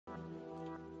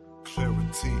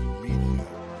Clarity Media.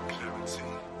 Clarity.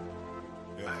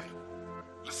 Yeah.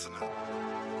 Listen up.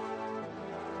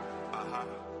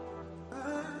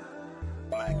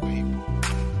 Black people.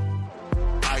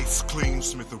 Ice Clean,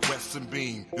 Smith & Wesson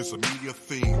Beam. It's a media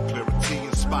theme. Clarity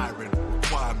inspiring.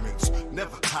 Requirements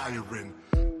never tiring.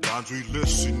 Laundry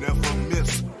list you never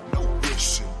miss. No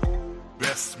wishing.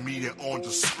 Best media on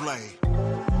display.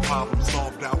 Problem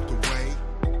solved out the way.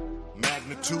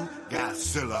 Magnitude,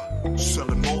 Godzilla.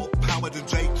 Selling more power than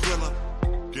Jay Thriller.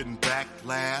 Getting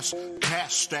backlash,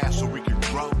 cash stash so we can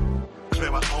grow.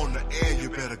 Clear out on the air, you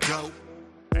better go.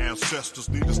 Ancestors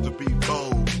need us to be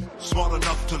bold. Smart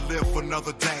enough to live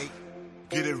another day.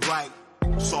 Get it right.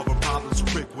 Solving problems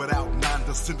quick without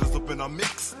non-descendants up in our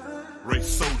mix. Race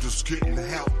soldiers getting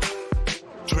help.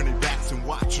 Turning backs and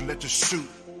watch and let you shoot.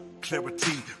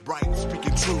 Clarity, bright,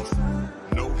 speaking truth.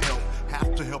 No help,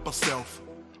 have to help ourselves.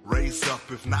 Raise up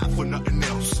if not for nothing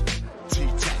else.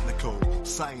 Technical,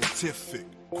 scientific,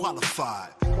 qualified.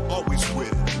 Always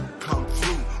with it. Come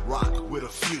through, rock with a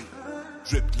few.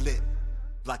 Drip lit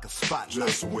like a spotlight.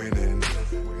 Just winning.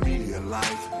 Media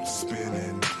life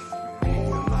spinning. Media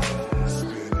life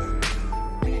spinning.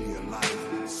 Media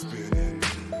life spinning.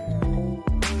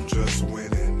 Just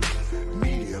winning.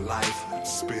 Media life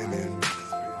spinning.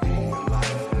 Media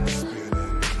life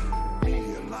spinning.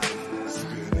 Media life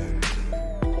spinning.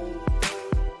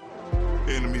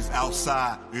 Enemies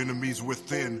outside, enemies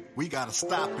within. We gotta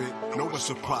stop it. Know it's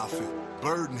a profit.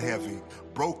 Burden heavy,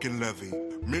 broken levy.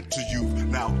 Meant to you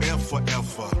now and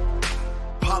forever.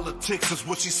 Politics is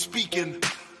what she's speaking.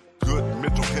 Good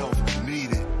mental health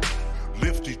needed.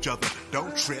 Lift each other,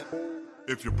 don't trip.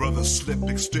 If your brother slip,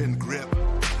 extend grip.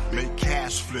 Make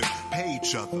cash flip, pay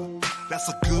each other. That's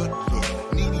a good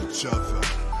look, need each other.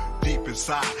 Deep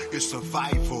inside, it's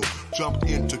survival. Jumped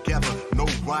in together, no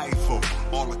rifle.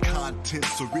 All the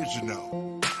content's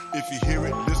original. If you hear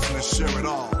it, listen and share it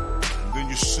all. Then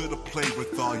you should have played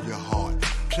with all your heart.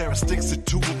 Clara sticks it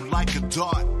to him like a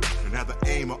dart. And had the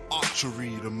aim of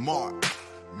archery to mark.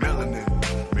 Melanin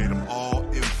made them all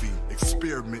envy.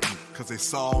 Experimenting, cause they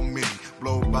saw me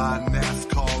blow by a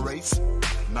NASCAR race.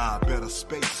 Nah, better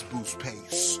space boost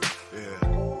pace. Yeah.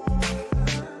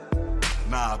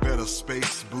 Nah, better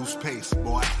space boost pace,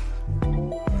 boy.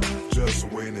 Just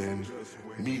winning.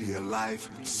 Media life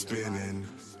spinning.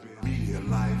 Media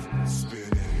life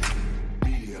spinning.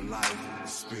 Media life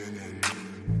spinning.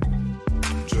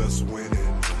 Just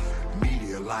winning.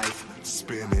 Media life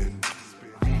spinning.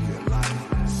 Media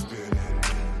life spinning.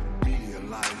 Media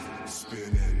life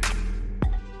spinning.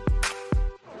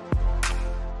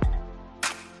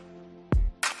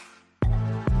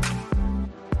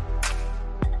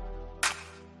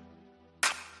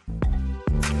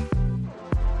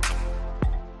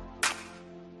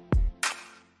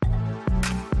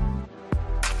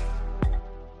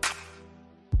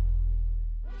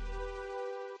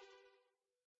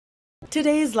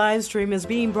 Today's live stream is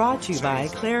being brought to you by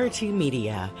Clarity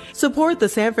Media. Support the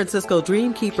San Francisco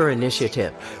Dreamkeeper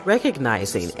Initiative,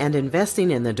 recognizing and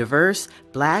investing in the diverse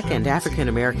Black and African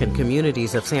American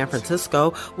communities of San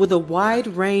Francisco with a wide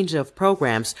range of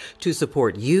programs to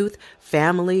support youth,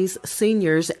 families,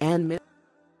 seniors, and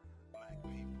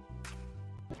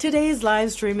Today's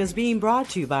live stream is being brought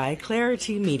to you by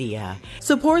Clarity Media.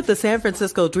 Support the San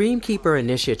Francisco Dreamkeeper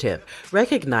Initiative,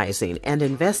 recognizing and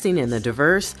investing in the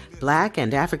diverse Black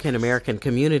and African American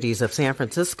communities of San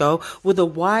Francisco with a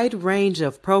wide range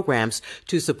of programs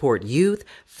to support youth,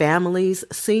 families,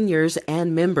 seniors,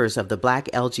 and members of the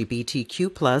Black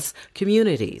LGBTQ+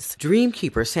 communities.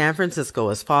 Dreamkeeper San Francisco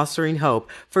is fostering hope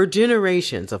for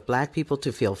generations of Black people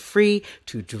to feel free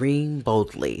to dream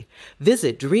boldly.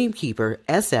 Visit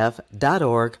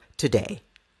dreamkeepersf.org today.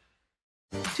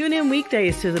 Tune in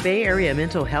weekdays to the Bay Area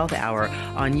Mental Health Hour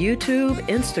on YouTube,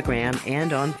 Instagram,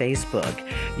 and on Facebook.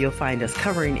 You'll find us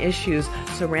covering issues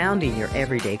surrounding your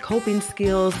everyday coping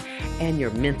skills and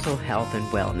your mental health and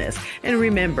wellness. And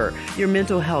remember, your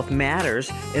mental health matters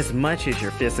as much as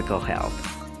your physical health.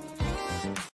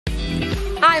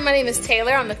 Hi, my name is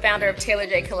Taylor. I'm the founder of Taylor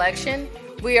J Collection.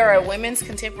 We are a women's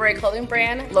contemporary clothing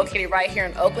brand located right here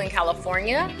in Oakland,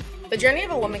 California. The journey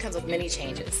of a woman comes with many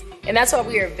changes, and that's why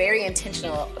we are very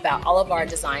intentional about all of our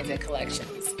designs and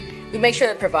collections. We make sure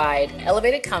to provide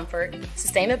elevated comfort,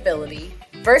 sustainability,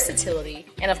 versatility,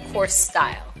 and of course,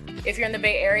 style. If you're in the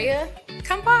Bay Area,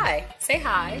 come by, say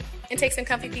hi, and take some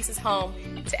comfy pieces home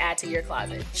to add to your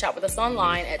closet. Shop with us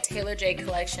online at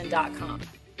taylorjcollection.com.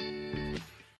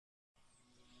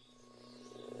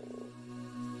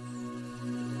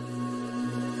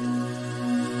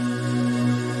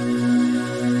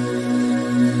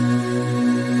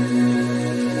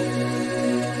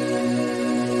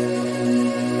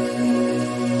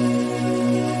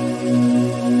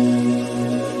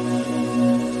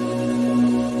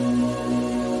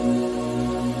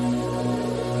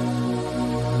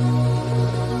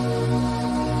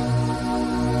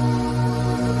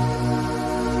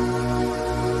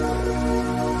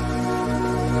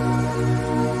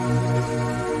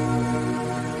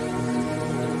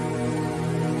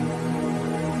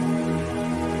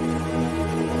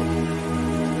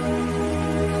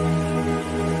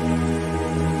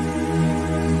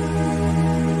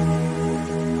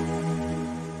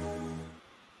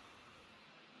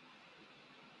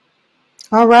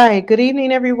 All right. Good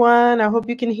evening, everyone. I hope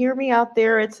you can hear me out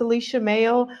there. It's Alicia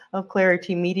Mayo of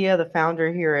Clarity Media, the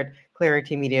founder here at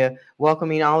Clarity Media,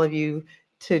 welcoming all of you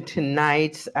to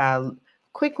tonight's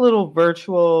quick little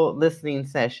virtual listening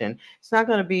session. It's not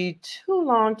going to be too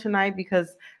long tonight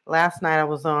because last night I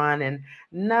was on and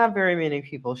not very many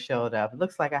people showed up. It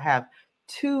looks like I have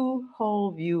 2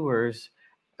 whole viewers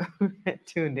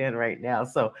tuned in right now.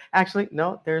 So actually,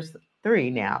 no, there's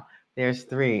 3 now. There's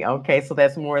 3. Okay, so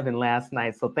that's more than last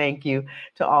night. So thank you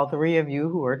to all 3 of you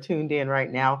who are tuned in right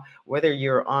now, whether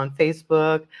you're on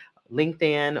Facebook,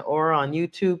 LinkedIn, or on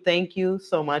YouTube. Thank you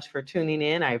so much for tuning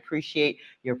in. I appreciate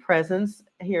your presence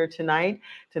here tonight.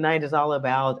 Tonight is all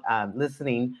about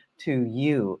listening to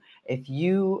you. If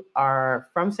you are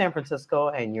from San Francisco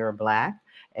and you're Black,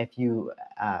 if you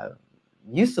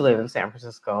used to live in San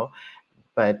Francisco,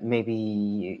 but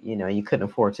maybe you couldn't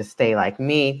afford to stay like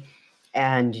me,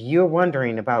 and you're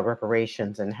wondering about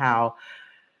reparations and how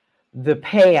the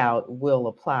payout will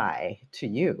apply to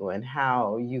you and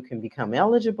how you can become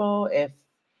eligible if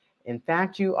in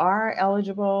fact you are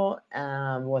eligible,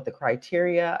 what the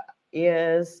criteria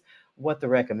is, what the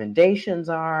recommendations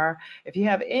are. If you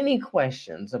have any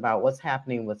questions about what's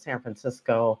happening with San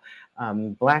Francisco,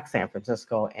 Black San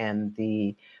Francisco, and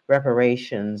the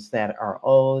reparations that are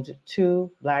owed to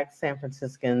Black San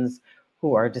Franciscans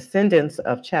who are descendants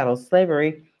of chattel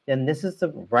slavery, then this is the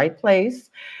right place.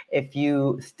 If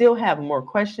you still have more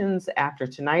questions after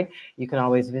tonight, you can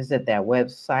always visit that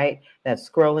website that's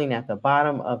scrolling at the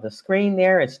bottom of the screen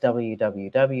there. It's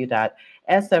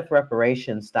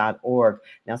www.sfreparations.org.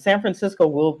 Now, San Francisco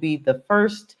will be the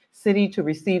first city to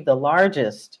receive the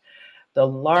largest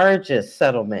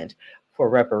settlement for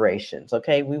reparations.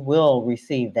 Okay, we will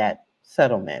receive that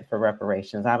settlement for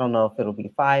reparations. I don't know if it'll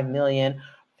be 5 million,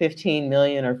 15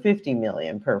 million, or 50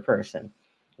 million per person.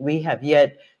 We have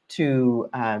yet to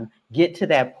get to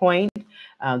that point.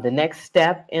 The next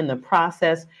step in the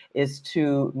process is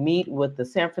to meet with the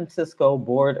San Francisco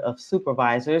Board of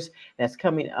Supervisors. That's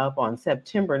coming up on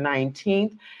September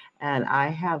 19th. And I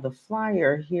have the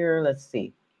flyer here. Let's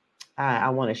see. I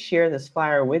want to share this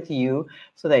flyer with you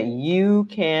so that you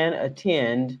can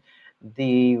attend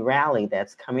the rally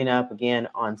that's coming up again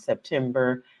on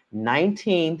September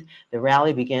 19th. The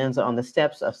rally begins on the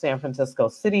steps of San Francisco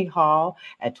City Hall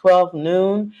at 12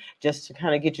 noon, just to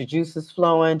kind of get your juices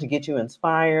flowing, to get you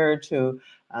inspired, to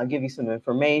give you some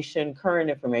information, current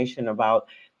information about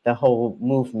the whole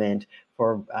movement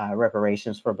for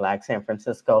reparations for Black San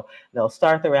Francisco. They'll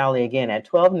start the rally again at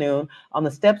 12 noon on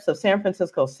the steps of San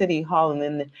Francisco City Hall, and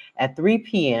then at 3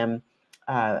 p.m.,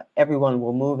 everyone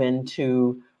will move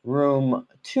into room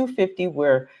 250,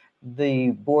 where the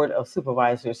Board of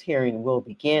Supervisors hearing will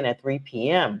begin at 3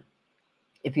 p.m.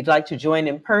 If you'd like to join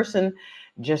in person,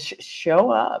 just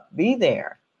show up, be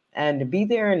there, and be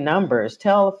there in numbers.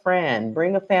 Tell a friend,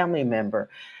 bring a family member.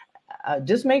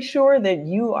 Just make sure that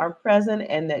you are present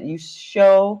and that you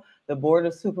show the Board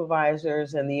of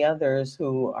Supervisors and the others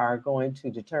who are going to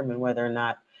determine whether or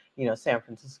not, San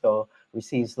Francisco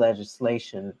receives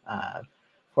legislation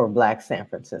for Black San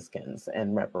Franciscans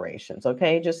and reparations.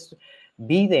 Okay, just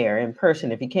be there in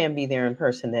person. If you can't be there in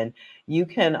person, then you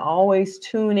can always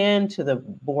tune in to the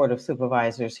Board of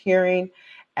Supervisors hearing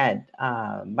at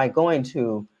by going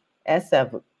to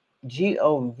SFGOV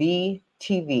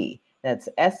TV. That's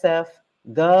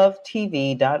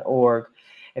sfgovtv.org.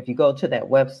 If you go to that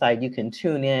website, you can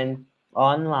tune in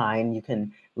online. You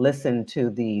can listen to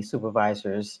the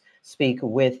supervisors speak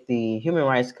with the Human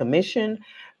Rights Commission,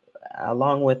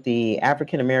 along with the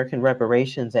African American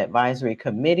Reparations Advisory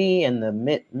Committee and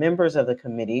the members of the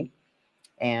committee,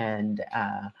 and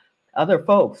other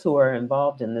folks who are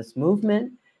involved in this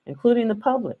movement, including the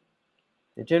public,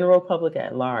 the general public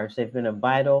at large. They've been a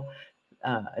vital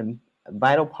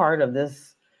part of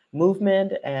this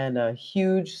movement and a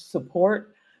huge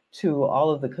support to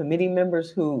all of the committee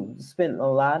members who spent a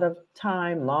lot of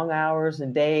time, long hours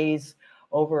and days,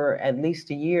 over at least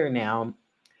a year now,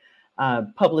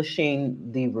 publishing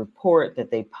the report that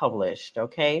they published.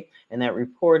 Okay, and that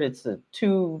report, it's a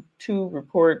two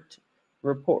report.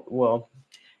 Well,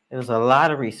 it was a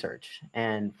lot of research,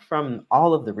 and from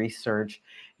all of the research,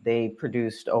 they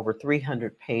produced over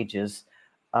 300 pages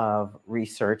of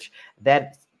research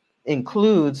that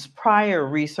includes prior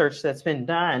research that's been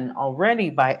done already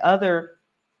by other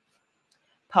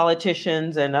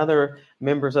politicians and other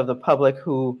members of the public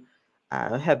who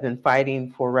have been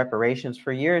fighting for reparations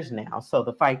for years now. So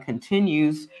the fight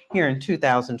continues here in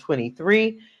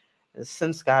 2023,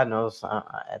 since God knows,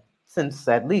 since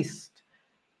at least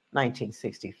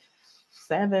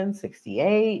 1967,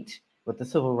 68, with the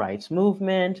Civil Rights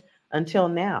Movement, until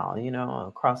now,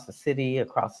 across the city,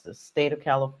 across the state of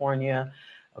California,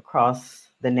 across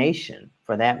the nation,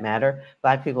 for that matter.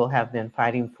 Black people have been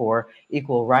fighting for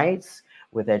equal rights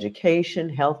with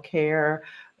education, healthcare,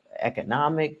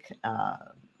 economic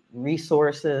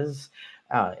resources,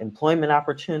 employment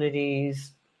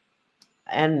opportunities,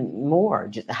 and more.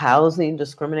 Just housing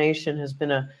discrimination has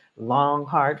been a long,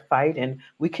 hard fight, and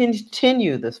we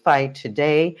continue this fight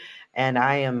today. And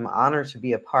I am honored to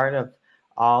be a part of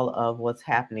all of what's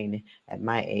happening at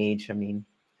my age. I mean,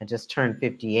 I just turned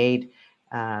 58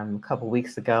 a couple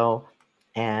weeks ago,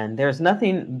 and there's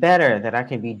nothing better that I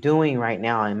can be doing right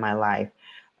now in my life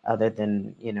other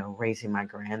than, raising my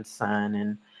grandson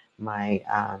and my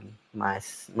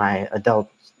my adult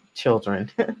children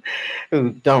who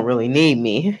don't really need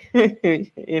me.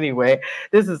 Anyway,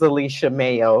 this is Alicia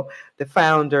Mayo, the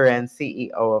founder and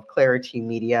CEO of Clarity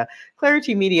Media.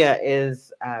 Clarity Media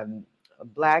is a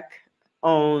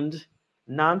Black-owned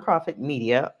nonprofit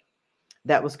media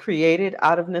that was created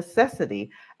out of necessity,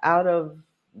 out of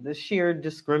the sheer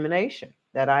discrimination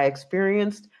that I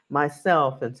experienced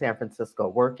myself in San Francisco,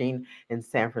 working in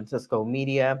San Francisco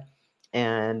media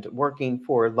and working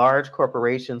for large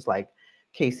corporations like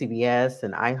KCBS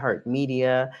and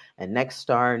iHeartMedia and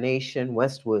Nexstar Nation,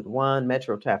 Westwood One,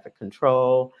 Metro Traffic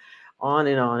Control, on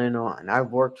and on and on.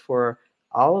 I've worked for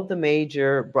all of the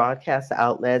major broadcast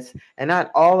outlets, and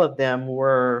not all of them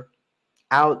were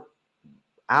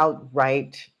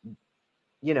outright,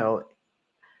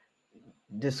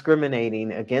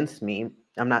 discriminating against me.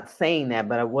 I'm not saying that,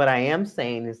 but what I am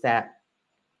saying is that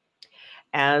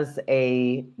as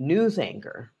a news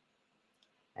anchor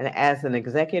and as an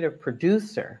executive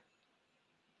producer,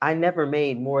 I never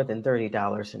made more than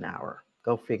 $30 an hour.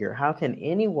 Go figure. How can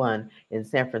anyone in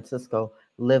San Francisco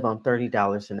live on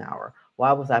 $30 an hour?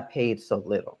 Why was I paid so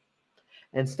little?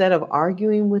 Instead of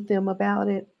arguing with them about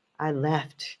it, I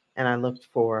left and I looked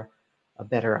for a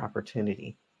better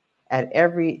opportunity at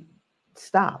every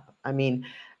stop. I mean,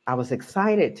 I was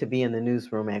excited to be in the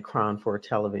newsroom at Crown 4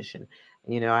 Television.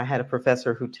 I had a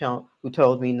professor who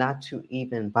told me not to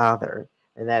even bother,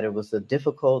 and that it was a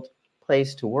difficult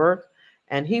place to work.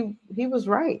 And he was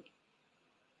right.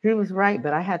 He was right,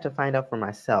 but I had to find out for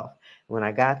myself. When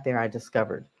I got there, I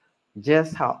discovered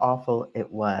just how awful it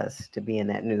was to be in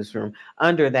that newsroom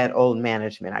under that old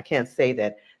management. I can't say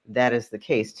that that is the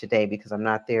case today because I'm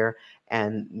not there,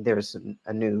 and there's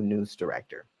a new news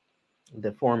director.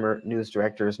 The former news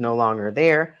director is no longer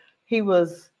there. He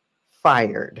was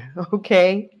fired,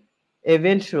 okay?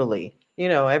 Eventually,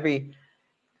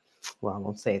 well, I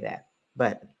won't say that,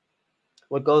 but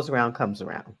what goes around comes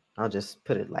around. I'll just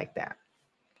put it like that.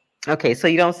 Okay, so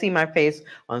you don't see my face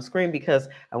on screen because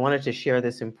I wanted to share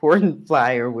this important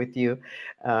flyer with you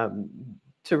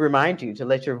to remind you to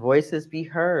let your voices be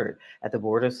heard at the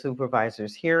Board of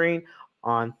Supervisors hearing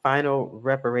on final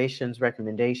reparations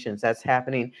recommendations. That's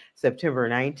happening September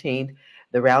 19th.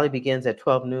 The rally begins at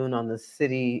 12 noon on the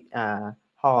City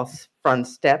Hall front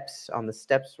steps, on the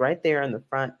steps right there in the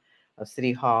front of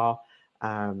City Hall.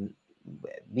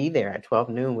 Be there at 12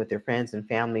 noon with your friends and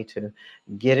family to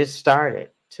get it started,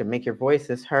 to make your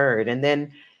voices heard. And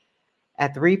then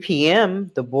at 3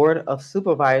 p.m., the Board of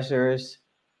Supervisors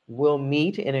will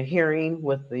meet in a hearing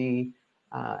with the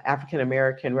African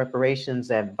American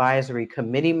Reparations Advisory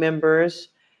Committee members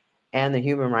and the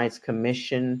Human Rights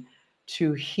Commission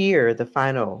to hear the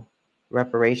final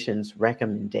reparations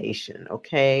recommendation,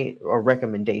 okay, or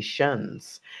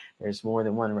recommendations. There's more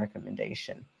than one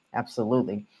recommendation,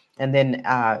 absolutely. And then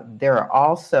there are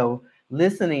also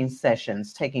listening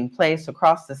sessions taking place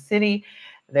across the city.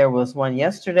 There was one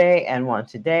yesterday and one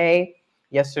today.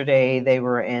 Yesterday, they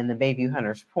were in the Bayview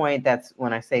Hunters Point. That's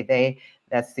when I say they,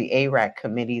 that's the ARAC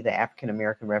committee, the African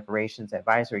American Reparations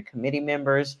Advisory Committee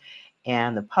members,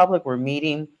 and the public were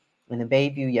meeting in the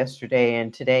Bayview yesterday,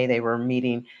 and today they were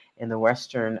meeting in the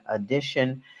Western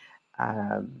Addition.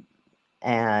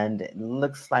 And it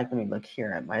looks like, let me look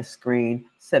here at my screen,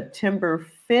 September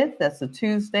 5th, that's a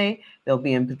Tuesday, they'll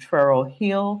be in Potrero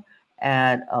Hill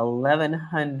at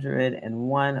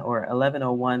 1101 or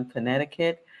 1101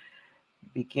 Connecticut,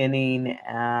 beginning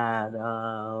at,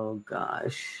 oh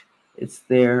gosh, it's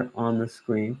there on the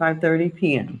screen, 5:30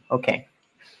 p.m. Okay,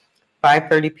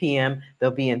 5:30 p.m. They'll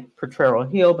be in Potrero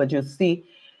Hill, but you'll see,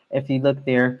 if you look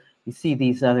there, you see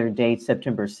these other dates,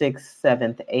 September 6th,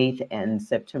 7th, 8th, and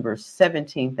September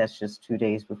 17th. That's just 2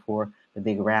 days before the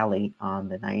big rally on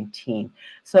the 19th.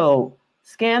 So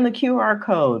scan the QR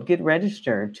code, get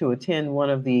registered to attend one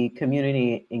of the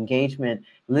community engagement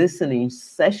listening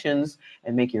sessions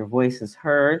and make your voices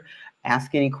heard.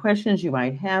 Ask any questions you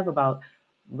might have about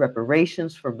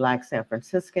reparations for Black San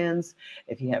Franciscans.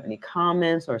 If you have any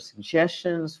comments or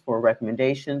suggestions for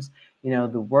recommendations,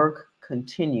 the work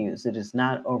continues. It is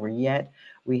not over yet.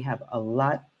 We have a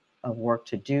lot of work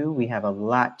to do. We have a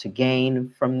lot to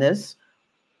gain from this.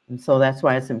 And so that's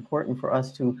why it's important for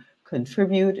us to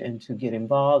contribute and to get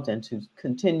involved and to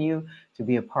continue to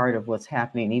be a part of what's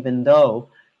happening, even though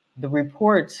the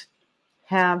reports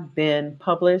have been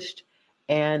published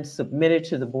and submitted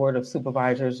to the Board of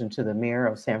Supervisors and to the Mayor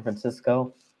of San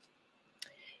Francisco.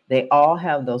 They all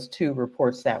have those 2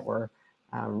 reports that were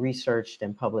researched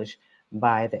and published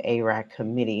by the ARAC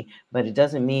committee, but it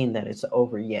doesn't mean that it's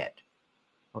over yet.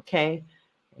 Okay?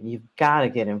 And you've got to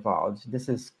get involved. This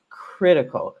is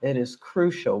critical. It is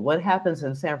crucial. What happens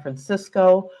in San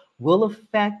Francisco will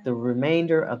affect the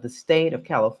remainder of the state of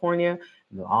California,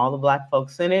 and all the Black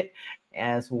folks in it,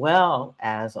 as well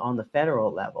as on the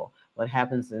federal level. What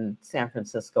happens in San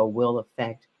Francisco will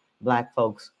affect Black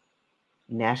folks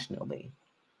nationally,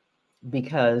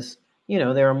 because,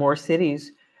 there are more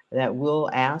cities that will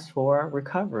ask for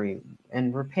recovery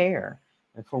and repair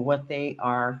and for what they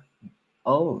are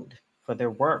owed for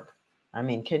their work. I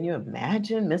mean, can you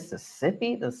imagine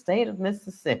Mississippi, the state of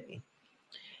Mississippi,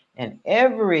 and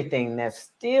everything that's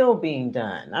still being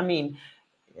done? I mean,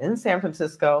 in San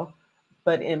Francisco,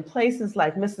 but in places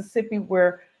like Mississippi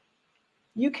where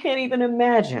you can't even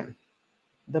imagine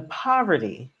the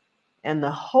poverty and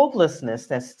the hopelessness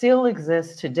that still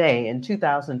exists today in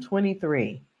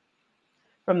 2023,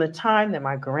 from the time that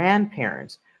my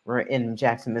grandparents were in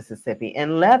Jackson, Mississippi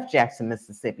and left Jackson,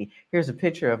 Mississippi. Here's a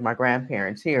picture of my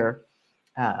grandparents here.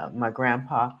 My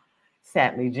grandpa,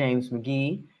 Sadly James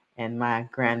McGee, and my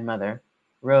grandmother,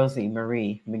 Rosie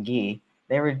Marie McGee.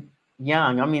 They were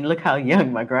young. I mean, look how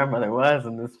young my grandmother was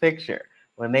in this picture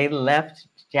when they left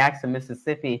Jackson,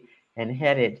 Mississippi, and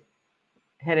headed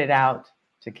out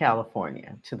to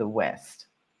California, to the west.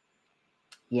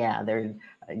 Yeah, they're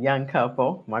a young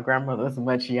couple. My grandmother was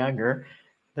much younger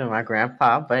than my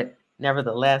grandpa, but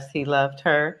nevertheless, he loved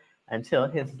her until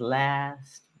his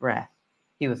last breath.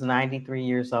 He was 93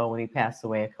 years old when he passed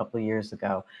away a couple of years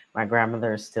ago. My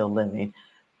grandmother is still living.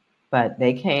 But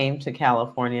they came to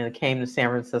California, they came to San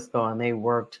Francisco, and they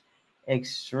worked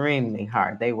extremely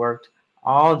hard. They worked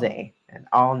all day and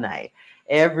all night,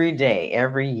 every day,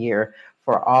 every year,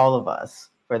 for all of us,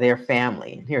 for their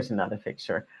family. And here's another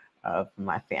picture of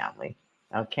my family.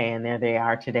 Okay, and there they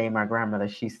are today. My grandmother,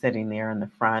 she's sitting there in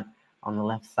the front on the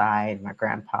left side, my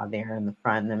grandpa there in the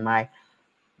front, and then my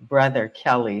brother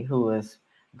Kelly, who is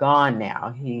gone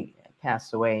now. He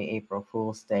passed away April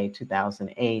Fool's Day,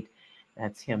 2008.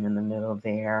 That's him in the middle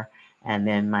there. And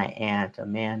then my Aunt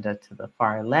Amanda to the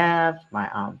far left, my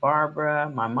Aunt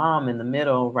Barbara, my mom in the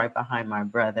middle, right behind my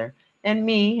brother, and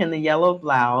me in the yellow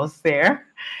blouse there.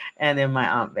 And then my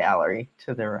Aunt Valerie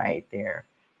to the right there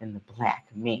in the black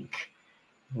mink.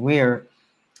 We're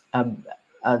a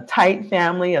tight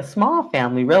family, a small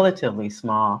family, relatively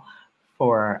small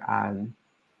for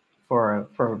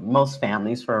most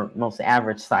families, for most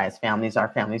average size families. Our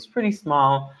family's pretty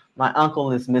small. My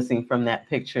uncle is missing from that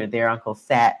picture there, Uncle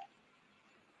Sat.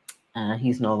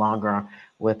 He's no longer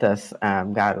with us.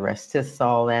 God rest his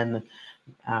soul, and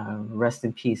rest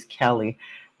in peace, Kelly,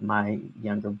 my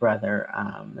younger brother.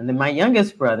 And then my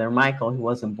youngest brother, Michael, who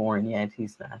wasn't born yet,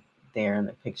 he's not there in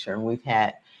the picture. And we've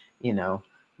had,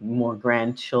 more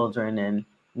grandchildren and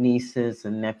nieces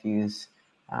and nephews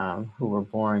who were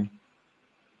born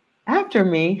after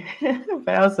me.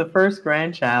 But I was the first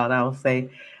grandchild, I will say,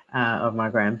 of my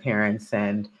grandparents,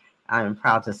 and I'm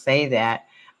proud to say that.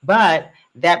 But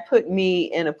that put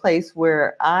me in a place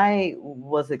where I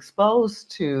was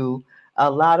exposed to a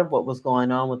lot of what was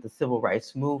going on with the civil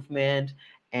rights movement,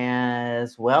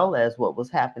 as well as what was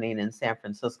happening in San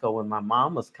Francisco when my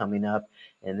mom was coming up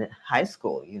in high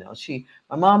school.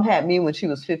 My mom had me when she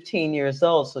was 15 years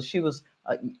old, so she was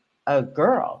a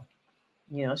girl.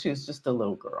 She was just a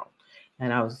little girl,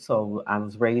 and I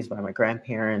was raised by my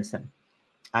grandparents, and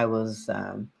I was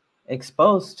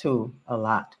exposed to a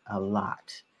lot.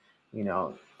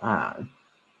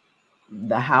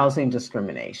 The housing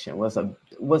discrimination was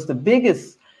the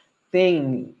biggest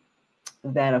thing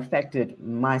that affected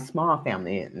my small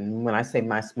family. And when I say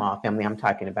my small family, I'm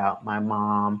talking about my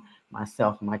mom,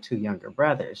 myself, and my two younger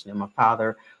brothers. My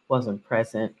father wasn't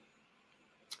present.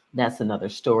 That's another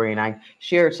story. And I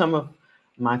shared some of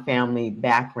my family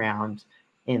background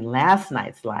in last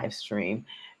night's live stream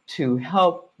to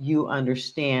help you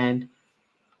understand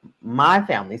my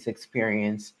family's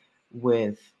experience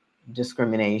with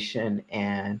discrimination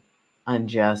and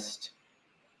unjust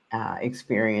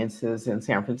experiences in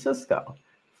San Francisco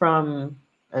from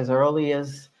as early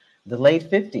as the late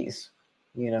 50s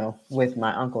with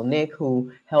my Uncle Nick,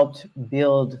 who helped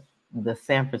build the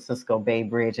San Francisco Bay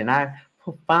Bridge. And I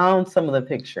found some of the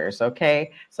pictures,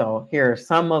 okay? So here are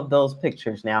some of those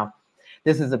pictures. Now,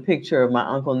 this is a picture of my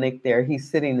Uncle Nick there. He's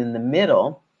sitting in the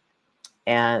middle,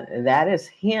 and that is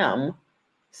him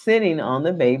sitting on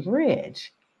the Bay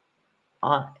Bridge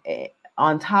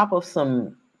on top of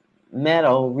some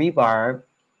metal rebar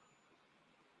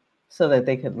so that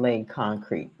they could lay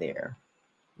concrete there,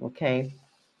 okay?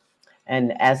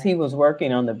 And as he was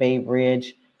working on the Bay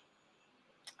Bridge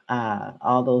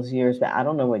all those years back, I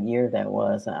don't know what year that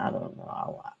was. I don't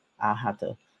know. I'll have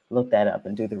to look that up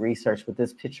and do the research. But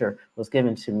this picture was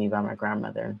given to me by my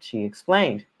grandmother, and she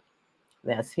explained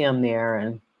that's him there.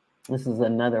 And this is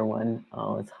another one.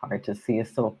 Oh, it's hard to see.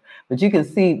 But you can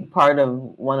see part of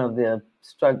one of the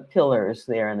pillars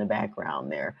there in the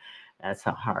background there. That's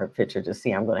a hard picture to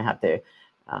see. I'm going to have to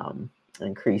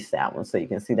increase that one so you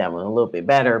can see that one a little bit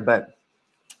better. But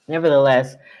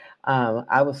nevertheless,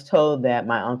 I was told that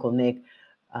my Uncle Nick,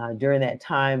 during that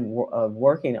time of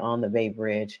working on the Bay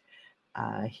Bridge,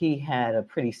 he had a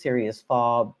pretty serious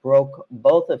fall, broke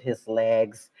both of his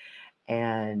legs,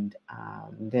 and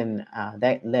then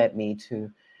that led me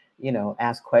to,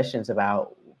 ask questions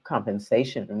about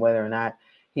compensation and whether or not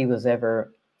he was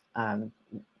ever,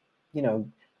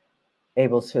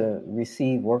 able to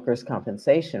receive workers'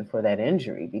 compensation for that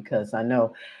injury, because I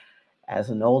know as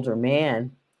an older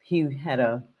man, he had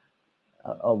a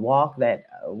walk that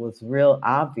was real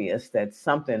obvious that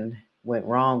something went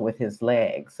wrong with his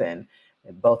legs, and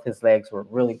both his legs were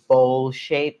really bowl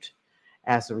shaped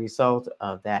as a result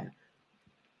of that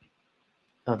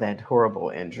horrible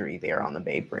injury there on the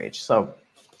Bay Bridge. So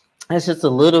that's just a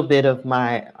little bit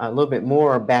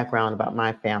more background about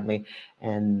my family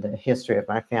and the history of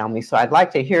my family. So I'd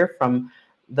like to hear from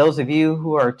those of you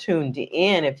who are tuned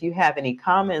in. If you have any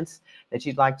comments that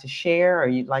you'd like to share, or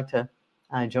you'd like to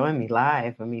join me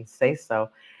live, say so.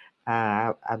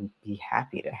 I'd be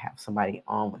happy to have somebody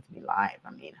on with me live.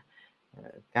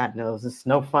 God knows it's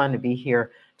no fun to be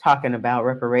here talking about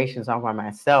reparations all by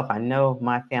myself. I know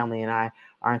my family and I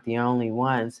aren't the only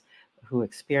ones who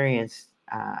experienced,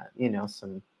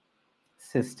 some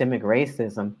systemic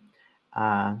racism.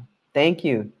 Thank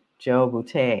you, Joe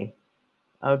Boutte.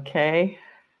 Okay.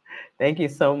 Thank you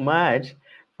so much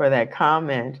for that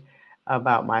comment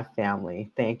about my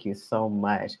family. Thank you so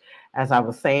much. As I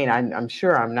was saying, I'm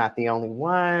sure I'm not the only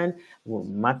one. Well,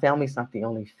 my family's not the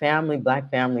only Black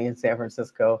family in San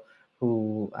Francisco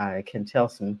who can tell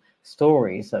some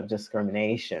stories of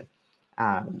discrimination.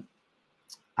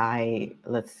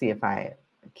 Let's see if I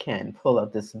can pull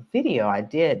up this video. I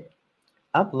did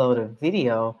upload a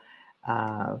video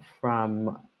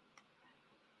from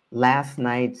last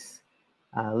night's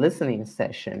listening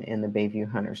session in the Bayview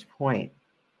Hunters Point.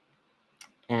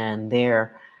 And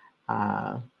there,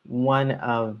 one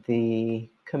of the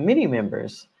committee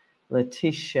members,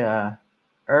 Letitia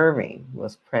Irving,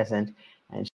 was present,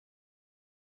 and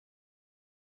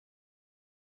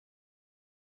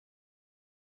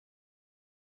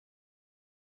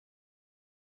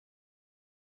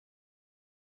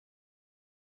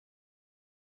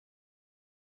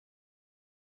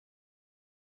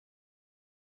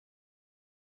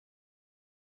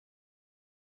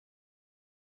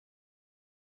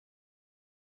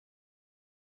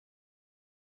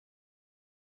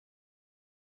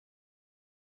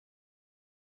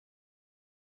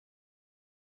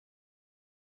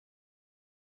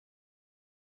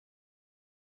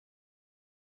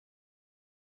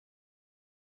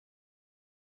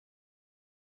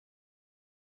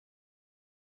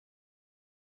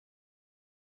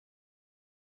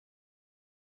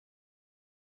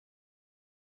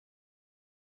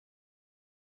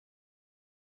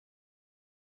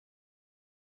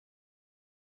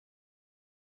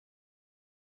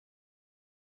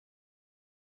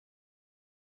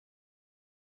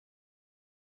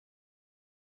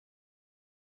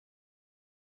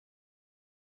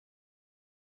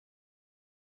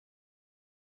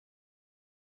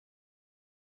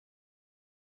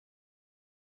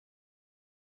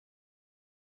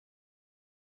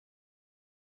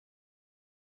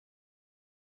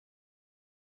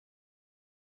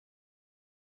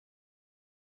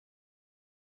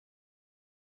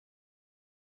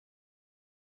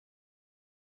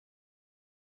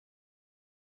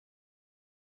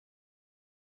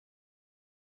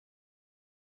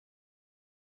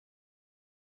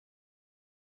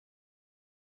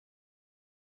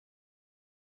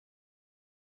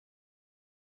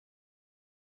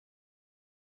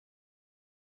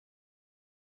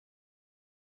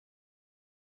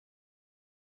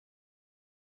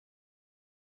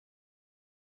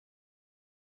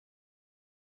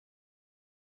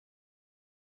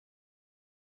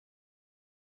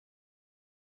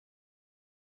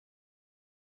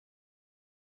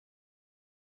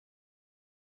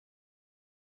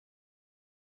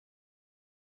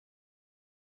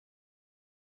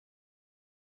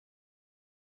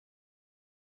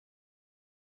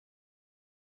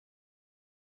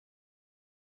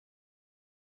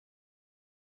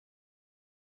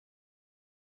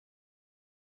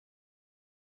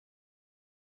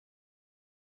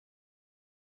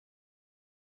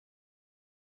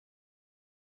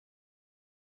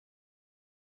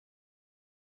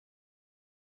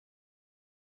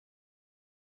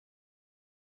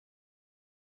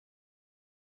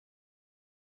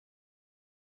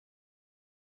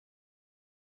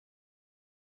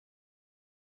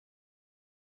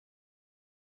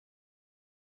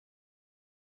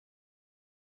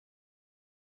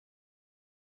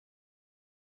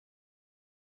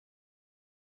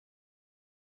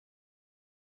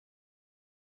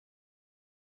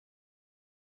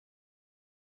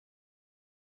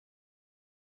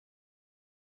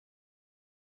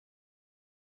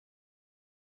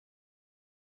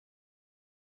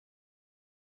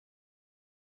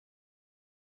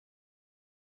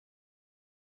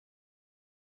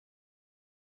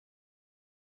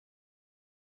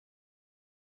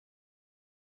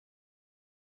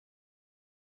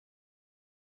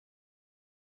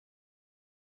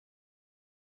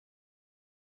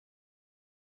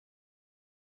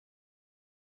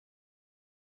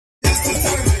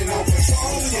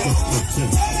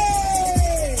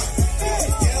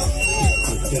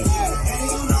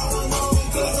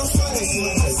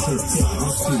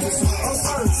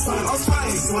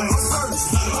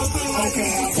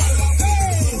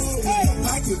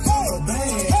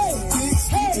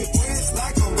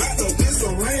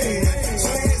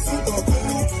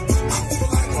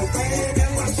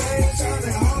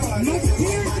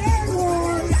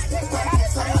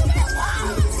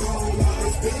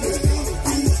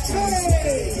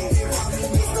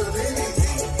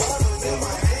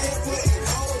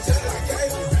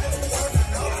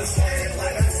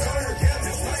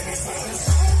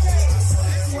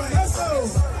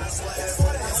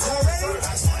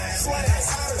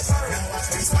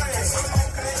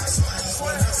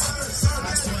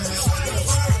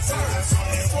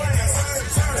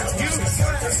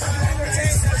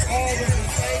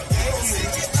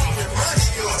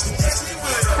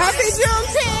Happy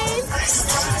Juneteenth!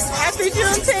 Happy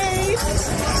Juneteenth!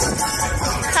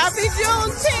 Happy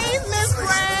Juneteenth, Miss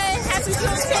Gray! Happy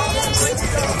Juneteenth!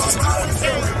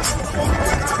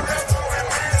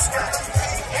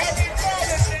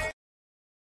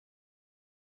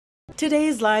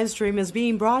 Today's live stream is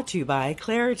being brought to you by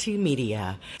Clarity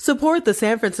Media. Support the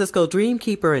San Francisco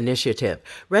Dreamkeeper Initiative,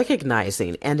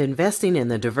 recognizing and investing in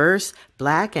the diverse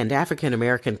Black and African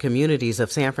American communities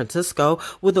of San Francisco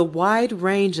with a wide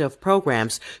range of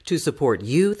programs to support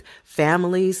youth,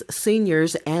 families,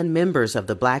 seniors, and members of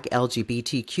the Black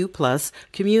LGBTQ+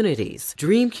 communities.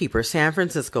 Dreamkeeper San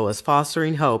Francisco is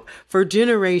fostering hope for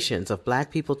generations of Black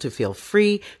people to feel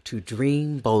free to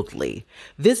dream boldly.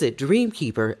 Visit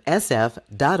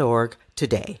dreamkeepersf.org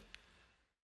today.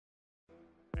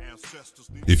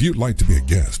 If you'd like to be a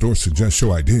guest or suggest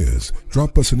show ideas,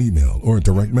 drop us an email or a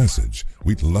direct message.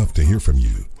 We'd love to hear from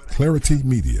you. Clarity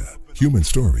Media, human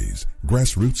stories,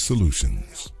 grassroots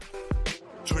solutions.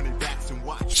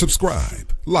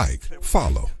 Subscribe, like,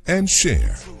 follow, and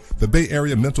share. The Bay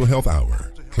Area Mental Health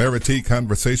Hour, Clarity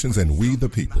Conversations, and We the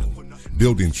People.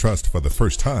 Building trust for the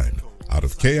first time. Out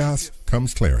of chaos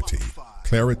comes clarity.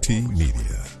 Clarity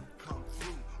Media.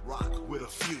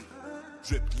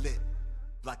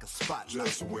 Like a spotlight,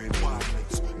 just when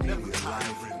violence, never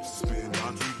tyrant, spin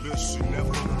laundry list, you never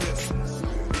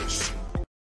listen.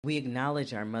 We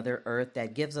acknowledge our Mother Earth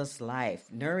that gives us life,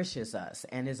 nourishes us,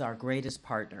 and is our greatest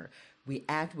partner. We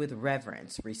act with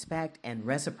reverence, respect, and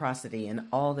reciprocity in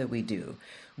all that we do.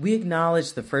 We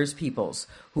acknowledge the first peoples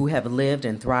who have lived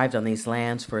and thrived on these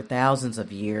lands for thousands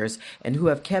of years and who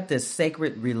have kept this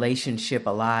sacred relationship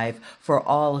alive for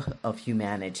all of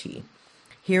humanity.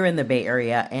 Here in the Bay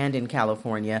Area and in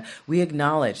California, we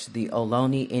acknowledge the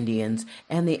Ohlone Indians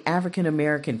and the African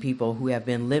American people who have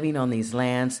been living on these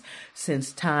lands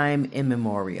since time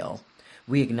immemorial.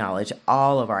 We acknowledge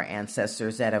all of our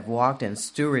ancestors that have walked and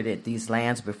stewarded these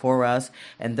lands before us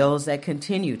and those that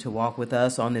continue to walk with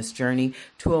us on this journey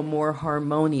to a more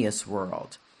harmonious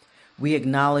world. We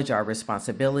acknowledge our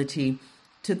responsibility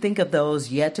to think of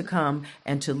those yet to come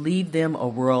and to leave them a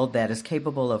world that is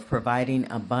capable of providing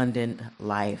abundant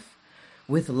life.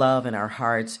 With love in our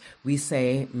hearts, we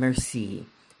say merci.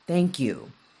 Thank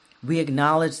you. We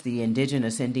acknowledge the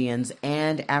indigenous Indians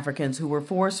and Africans who were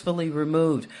forcefully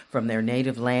removed from their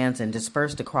native lands and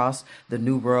dispersed across the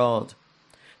New World.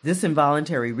 This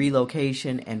involuntary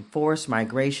relocation and forced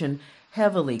migration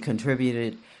heavily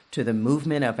contributed to the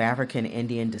movement of African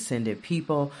Indian descended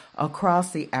people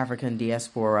across the African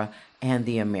diaspora and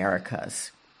the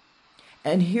Americas.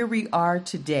 And here we are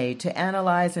today to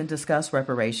analyze and discuss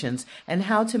reparations and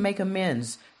how to make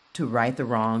amends to right the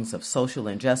wrongs of social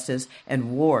injustice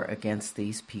and war against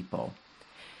these people.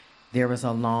 There is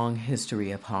a long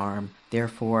history of harm.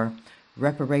 Therefore,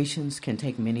 reparations can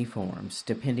take many forms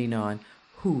depending on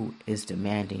who is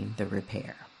demanding the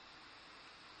repair.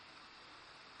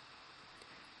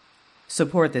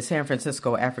 Support the San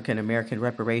Francisco African American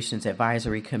Reparations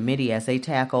Advisory Committee as they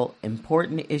tackle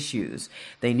important issues.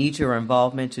 They need your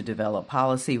involvement to develop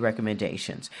policy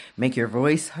recommendations. Make your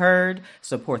voice heard.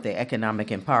 Support the Economic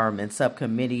Empowerment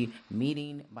Subcommittee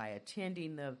meeting by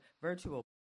attending the virtual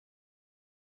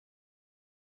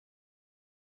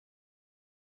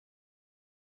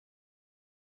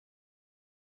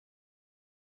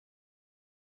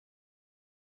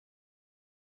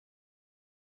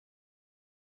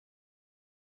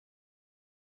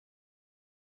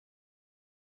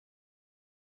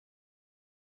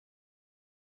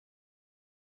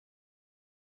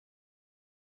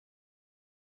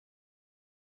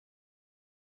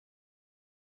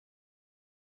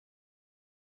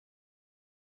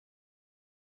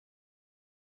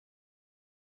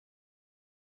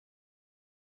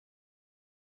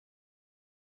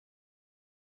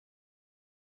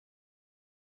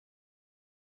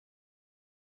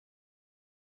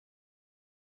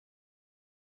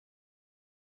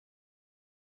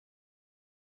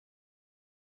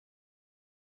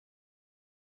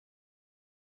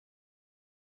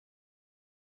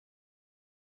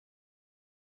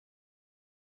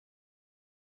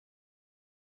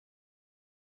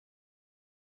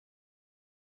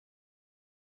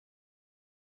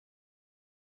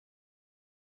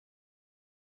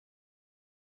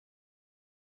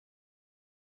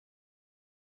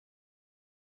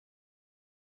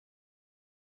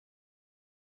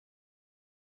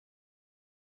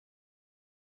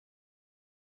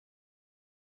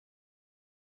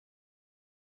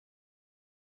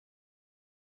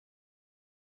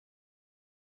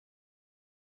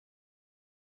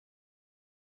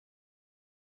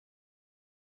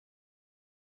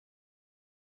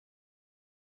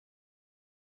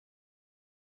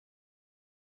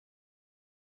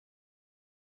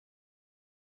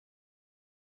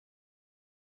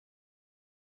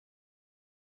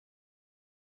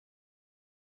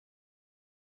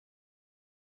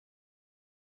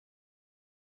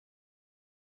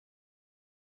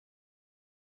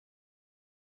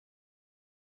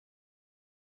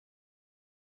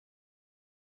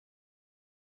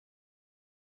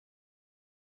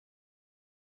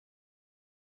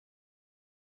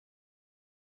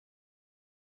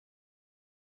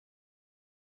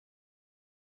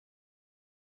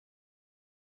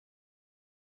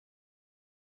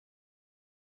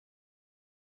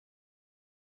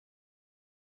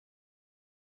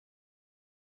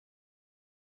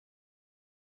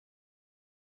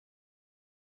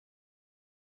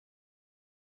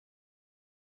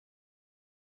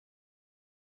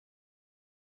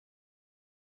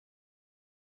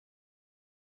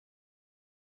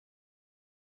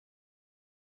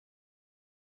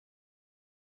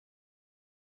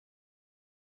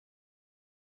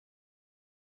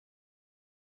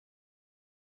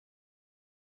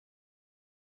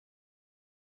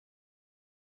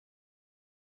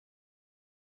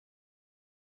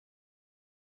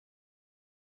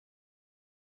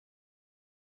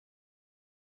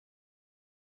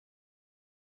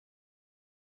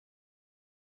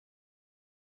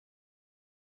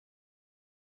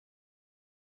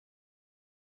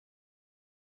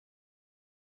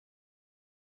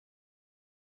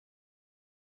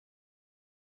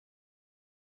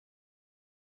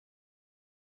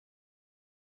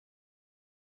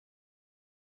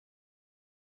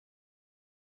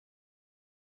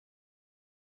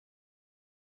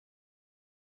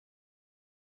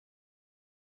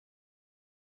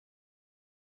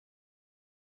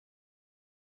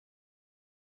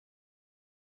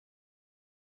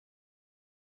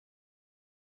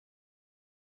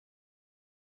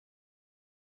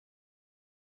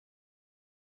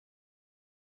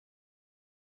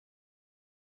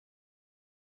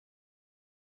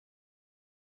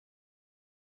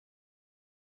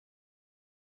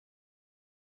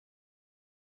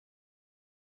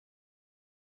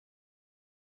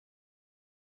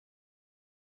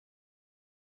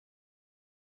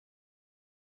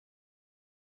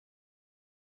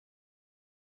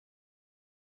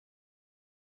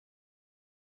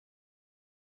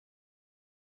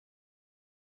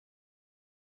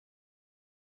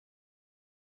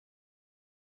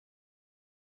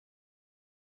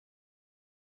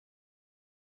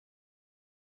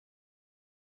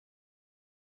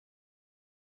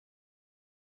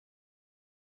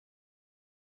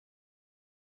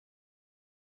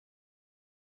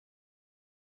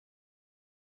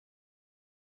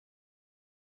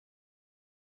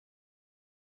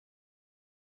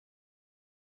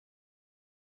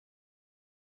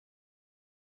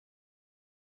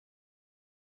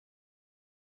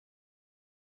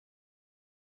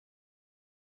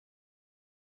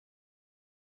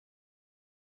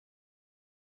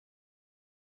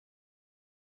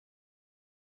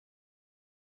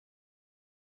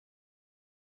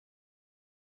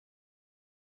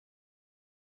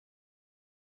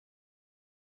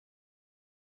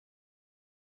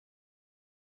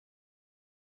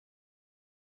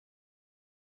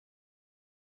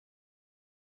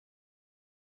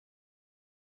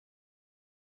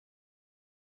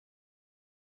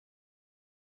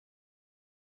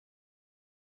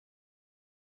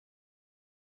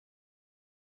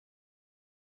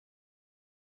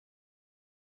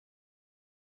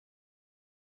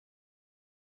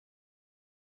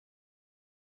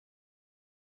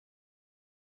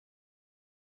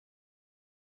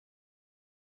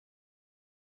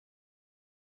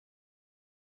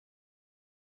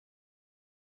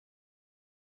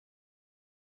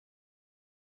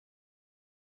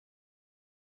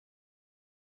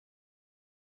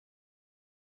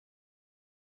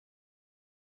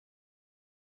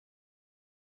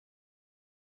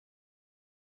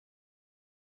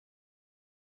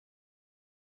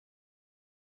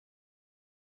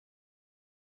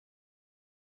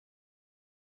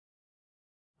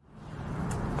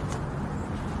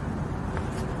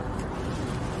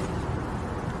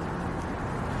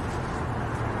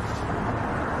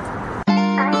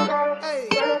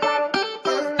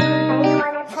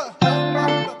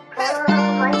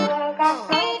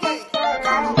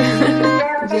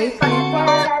Pushing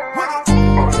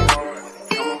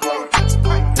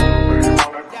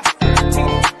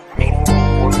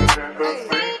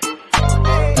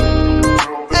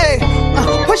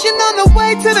on the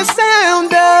way to the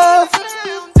sound of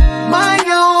my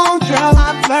own drum.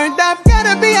 I've learned I've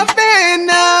gotta be a fan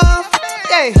of,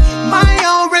 my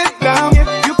own rhythm.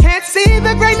 If you can't see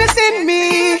the greatness in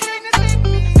me,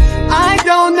 I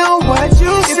don't know what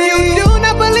you see. If you do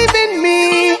not believe in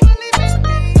me,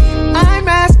 I'm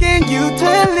asking you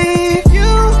to leave.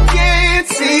 You can't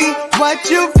see what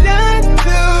you've done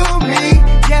to me.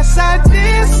 Yes, I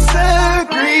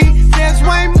disagree. There's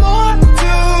way more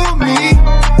to me.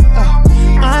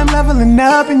 I'm leveling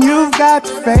up and you've got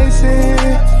to face it.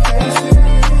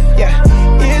 Yeah,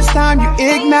 it's time you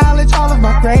acknowledge all of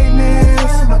my greatness.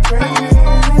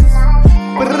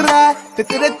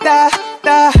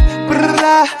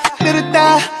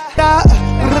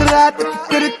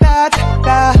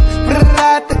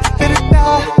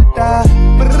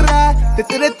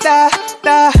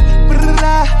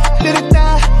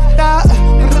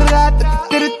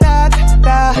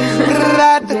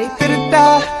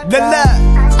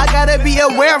 I gotta be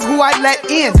aware of who I let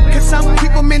in, cause some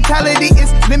people mentality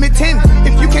is limiting.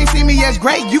 If you can't see me as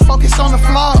great, you focus on the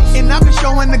flaws, and I've been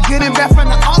showing the good and bad in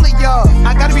front of all of y'all.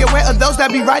 I gotta be aware of those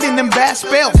that be writing them bad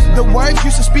spells. The words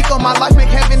used to speak on my life make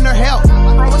heaven or hell.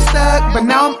 I was stuck, but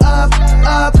now I'm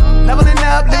up, leveling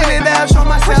up, living it up, showing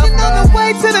myself pushing on the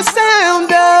way to the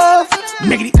sound of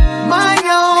my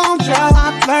own drum.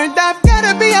 I've learned I've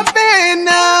gotta be a fan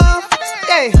of,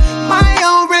 my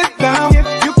own rhythm. If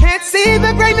you can't see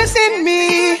the greatness in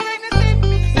me,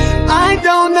 I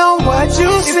don't know what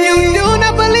you see. If you do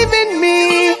not believe in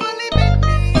me,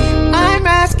 I'm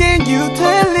asking you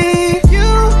to leave.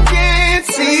 You can't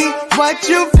see what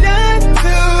you've done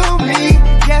to me.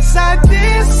 Yes, I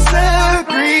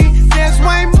disagree. There's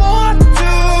way more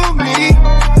to me.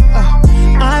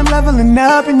 I'm leveling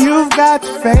up and you've got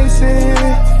to face it.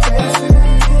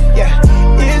 Yeah,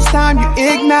 it's time you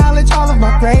acknowledge all of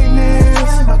my greatness.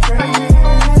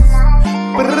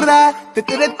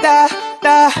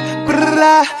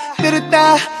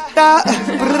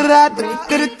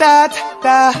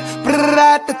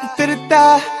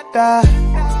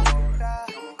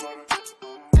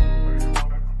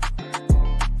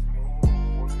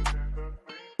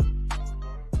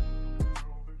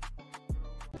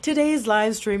 Today's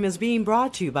live stream is being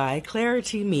brought to you by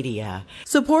Clarity Media.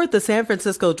 Support the San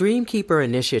Francisco Dreamkeeper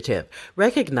Initiative,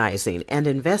 recognizing and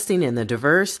investing in the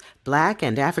diverse Black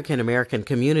and African American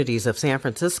communities of San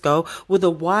Francisco with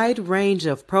a wide range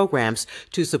of programs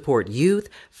to support youth,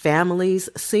 families,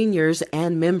 seniors,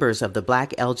 and members of the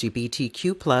Black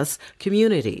LGBTQ+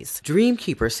 communities.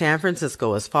 Dreamkeeper San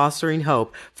Francisco is fostering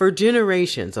hope for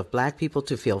generations of Black people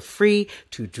to feel free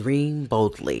to dream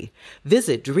boldly.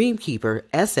 Visit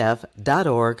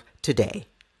dreamkeepersf.org today.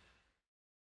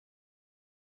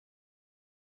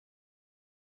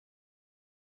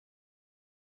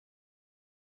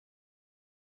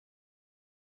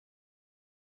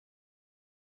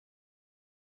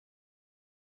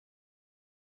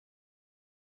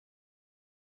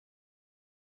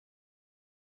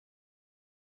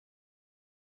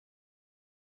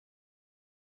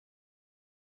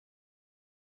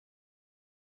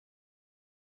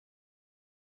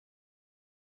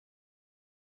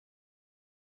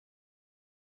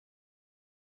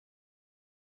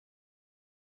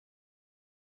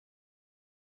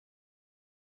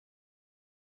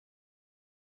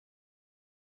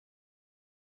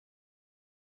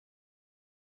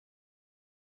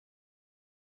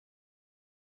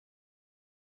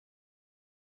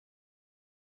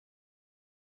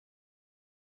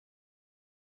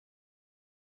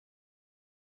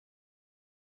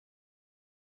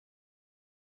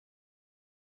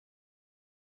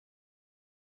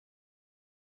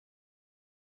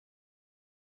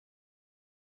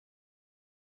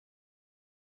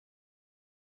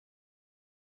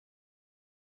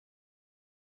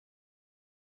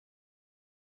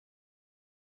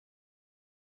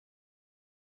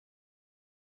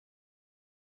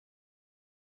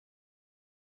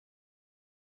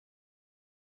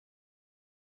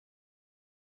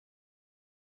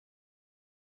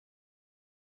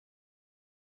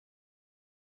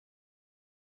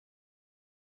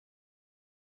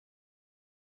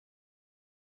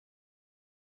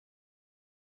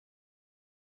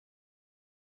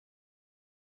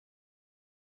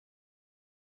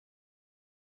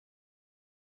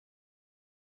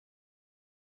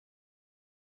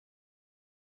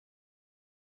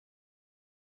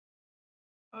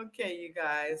 Okay, you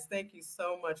guys, thank you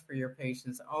so much for your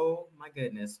patience. Oh my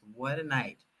goodness, what a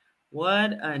night.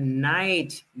 What a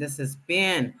night this has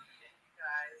been.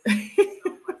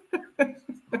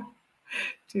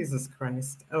 Jesus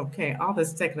Christ. Okay, all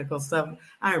this technical stuff.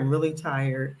 I'm really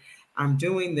tired. I'm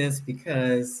doing this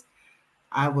because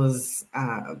I was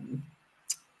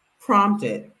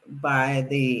prompted by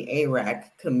the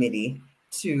ARAC committee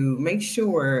to make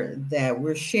sure that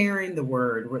we're sharing the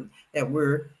word, that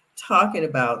we're talking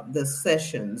about the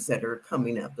sessions that are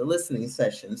coming up, the listening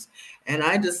sessions. And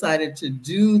I decided to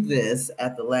do this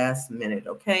at the last minute,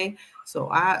 okay? So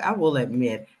I will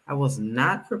admit, I was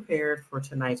not prepared for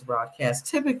tonight's broadcast.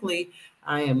 Typically,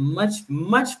 I am much,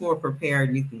 much more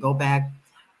prepared. You can go back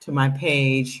to my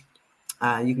page.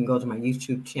 You can go to my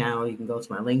YouTube channel. You can go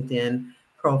to my LinkedIn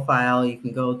profile. You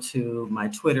can go to my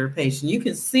Twitter page, and you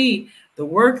can see the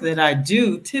work that I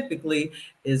do typically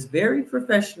is very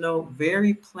professional,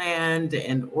 very planned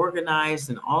and organized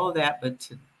and all of that. But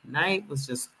tonight was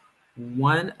just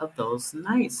one of those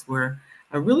nights where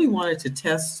I really wanted to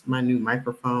test my new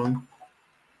microphone,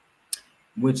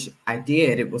 which I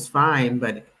did. It was fine,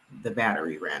 but the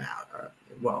battery ran out.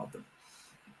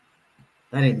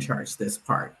 I didn't charge this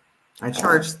part. I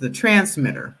charged the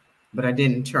transmitter, but I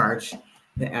didn't charge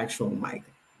the actual mic.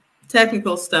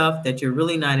 Technical stuff that you're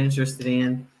really not interested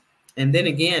in. And then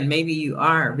again, maybe you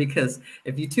are, because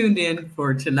if you tuned in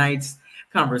for tonight's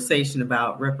conversation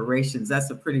about reparations, that's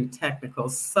a pretty technical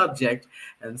subject.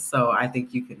 And so I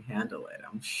think you can handle it,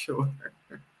 I'm sure.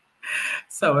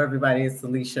 So everybody, it's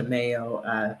Alicia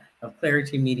Mayo of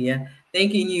Clarity Media,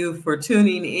 thanking you for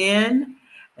tuning in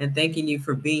and thanking you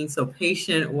for being so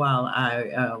patient while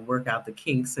I work out the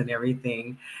kinks and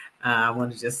everything. I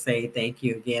want to just say thank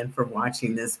you again for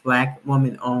watching this Black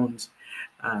woman-owned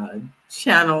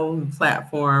channel and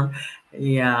platform.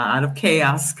 Yeah, out of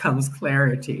chaos comes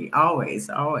clarity. Always,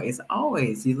 always,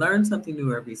 always. You learn something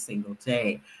new every single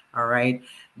day. All right.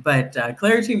 But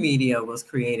Clarity Media was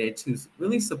created to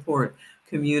really support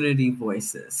community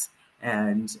voices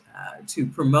and to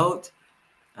promote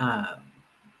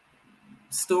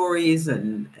stories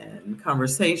and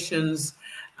conversations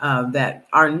that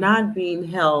are not being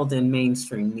held in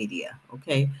mainstream media.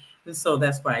 Okay. And so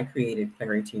that's why I created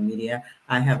Clarity Media.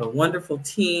 I have a wonderful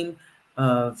team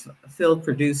of field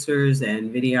producers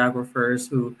and videographers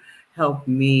who help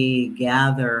me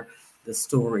gather the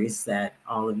stories that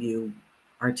all of you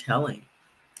are telling.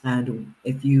 And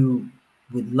if you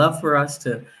would love for us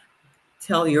to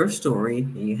tell your story,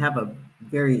 and you have a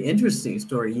very interesting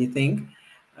story, you think,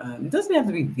 it doesn't have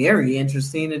to be very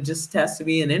interesting. It just has to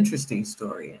be an interesting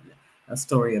story, and a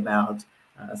story about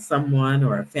someone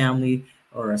or a family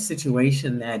or a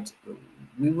situation that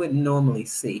we wouldn't normally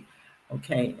see.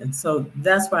 Okay, and so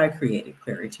that's why I created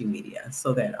Clarity Media,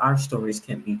 so that our stories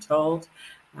can be told,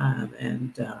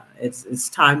 and it's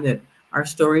time that our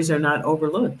stories are not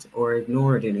overlooked or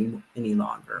ignored any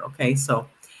longer. Okay, so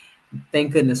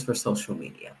thank goodness for social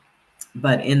media.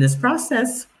 But in this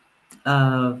process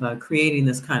of creating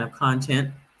this kind of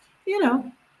content,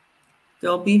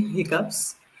 there'll be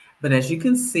hiccups. But as you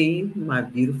can see, my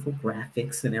beautiful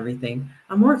graphics and everything,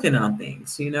 I'm working on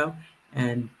things,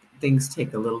 and things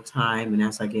take a little time. And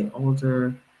as I get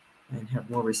older and have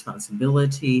more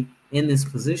responsibility in this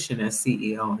position as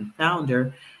CEO and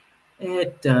founder,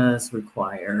 it does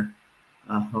require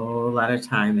a whole lot of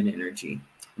time and energy.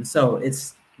 And so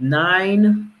it's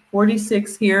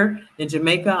 9:46 here in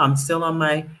Jamaica. I'm still on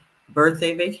my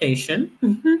birthday vacation,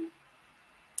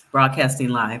 broadcasting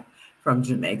live from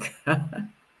Jamaica.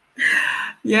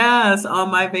 Yes, on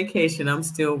my vacation, I'm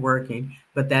still working,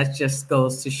 but that just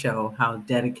goes to show how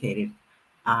dedicated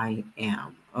I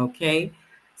am. Okay,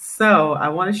 so I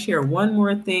want to share one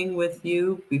more thing with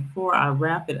you before I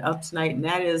wrap it up tonight, and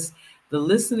that is the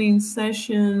listening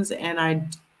sessions.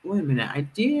 And wait a minute, I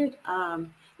did.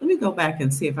 Let me go back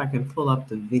and see if I can pull up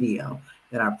the video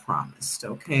that I promised.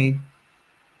 Okay,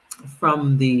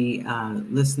 from the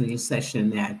listening session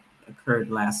that occurred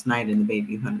last night in the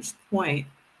Baby Hunters Point.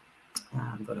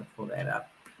 I'm going to pull that up.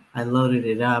 I loaded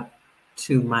it up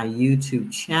to my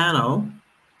YouTube channel,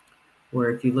 where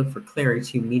if you look for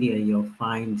Clarity Media, you'll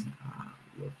find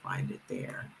it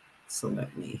there. So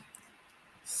let me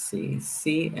see.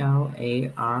 CLARI-T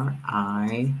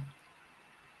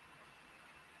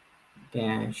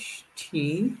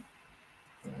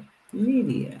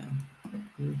Media.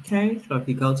 Okay, so if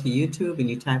you go to YouTube and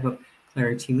you type up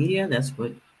Clarity Media, that's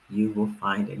what you will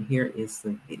find. And here is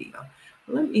the video.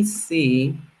 Let me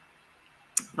see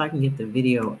if I can get the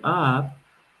video up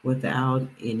without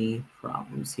any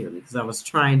problems here, because I was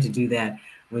trying to do that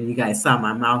when you guys saw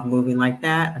my mouth moving like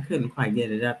that. I couldn't quite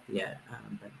get it up yet,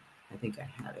 but I think I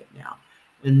have it now.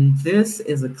 And this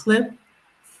is a clip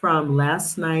from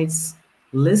last night's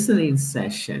listening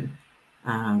session.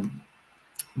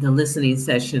 The listening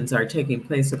sessions are taking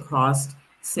place across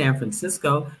San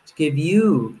Francisco to give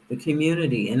you, the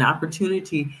community, an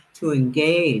opportunity to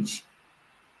engage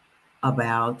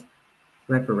about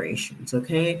reparations,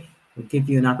 okay? We'll give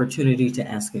you an opportunity to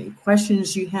ask any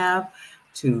questions you have,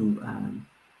 to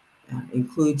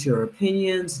include your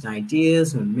opinions and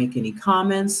ideas, or make any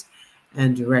comments,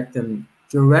 and direct them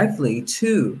directly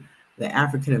to the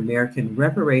African American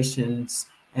Reparations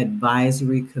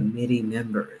Advisory Committee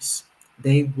members.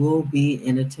 They will be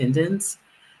in attendance.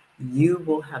 You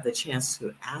will have the chance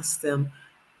to ask them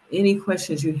any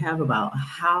questions you have about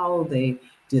how they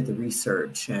did the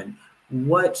research and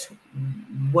what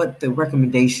the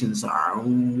recommendations are,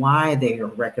 why they are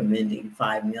recommending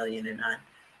 5 million and not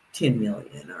 10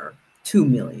 million or 2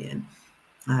 million.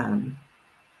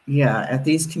 Yeah, at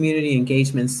these community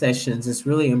engagement sessions, it's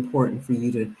really important for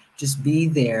you to just be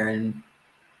there and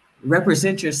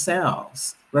represent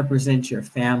yourselves, represent your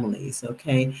families,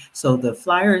 okay? So the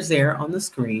flyer is there on the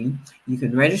screen. You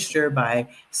can register by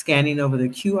scanning over the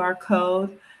QR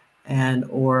code and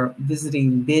or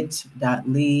visiting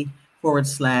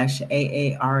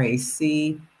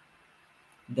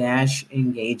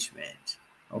bit.ly/AARAC-engagement.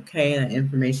 Okay, that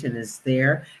information is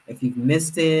there. If you've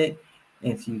missed it,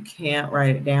 if you can't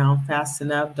write it down fast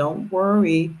enough, don't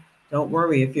worry. Don't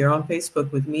worry. If you're on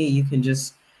Facebook with me, you can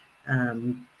just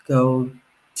go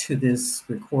to this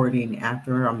recording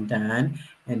after I'm done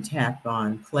and tap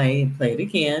on play and play it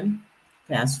again.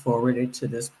 Fast forward it to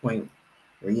this point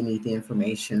where you need the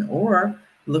information, or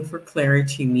look for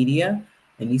Clarity Media,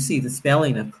 and you see the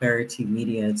spelling of Clarity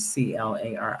Media. It's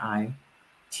CLARIT,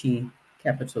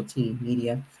 capital T,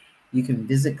 Media. You can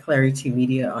visit Clarity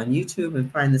Media on YouTube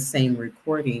and find the same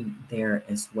recording there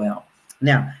as well.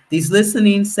 Now, these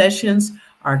listening sessions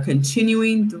are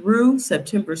continuing through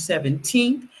September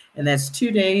 17th, and that's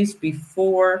 2 days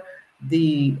before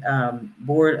the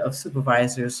Board of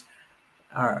Supervisors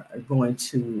are going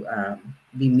to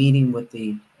be meeting with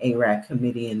the ARAC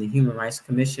Committee and the Human Rights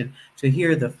Commission to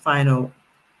hear the final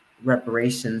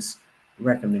reparations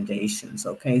recommendations.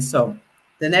 Okay, so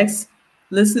the next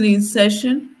listening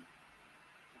session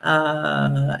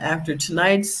after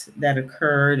tonight's that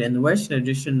occurred in the Western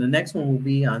Edition, the next one will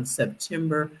be on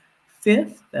September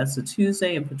 5th. That's a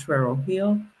Tuesday in Potrero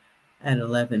Hill at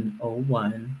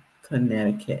 1101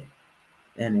 Connecticut.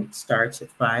 And it starts at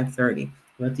 5:30.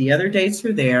 But the other dates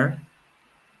are there.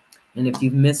 And if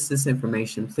you've missed this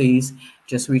information, please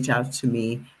just reach out to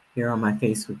me here on my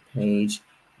Facebook page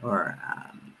or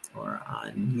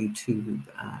on YouTube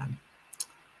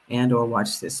and or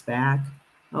watch this back.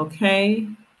 Okay.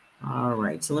 All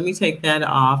right. So let me take that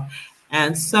off.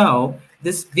 And so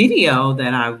this video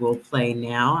that I will play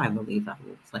now, I believe I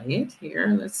will play it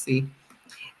here. Let's see.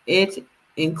 It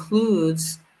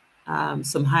includes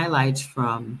some highlights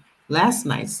from last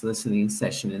night's listening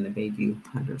session in the Bayview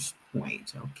Hunters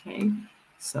Point. Okay,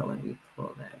 so let me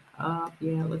pull that up.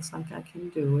 Yeah, it looks like I can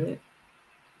do it.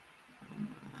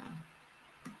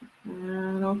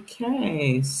 And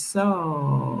okay,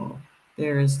 so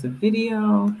there's the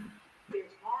video.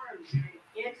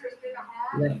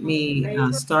 Let me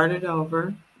start it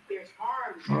over.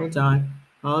 Hold on.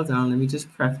 Let me just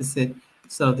preface it.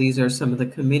 So these are some of the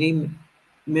committee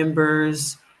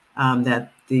members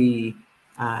that the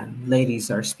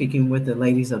ladies are speaking with. The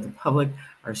ladies of the public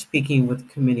are speaking with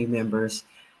committee members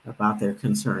about their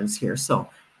concerns here. So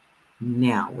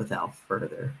now, without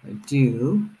further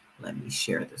ado, let me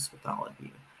share this with all of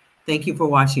you. Thank you for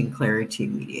watching Clarity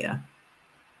Media.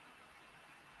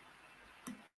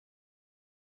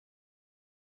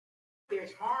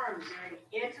 There's harm, and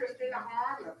interest in the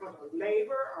harm, or for the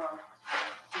labor, or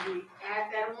do we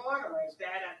add that on, or is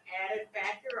that an added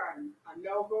factor, or a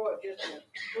no-go, or just a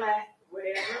flat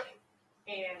whatever?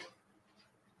 And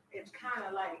it's kind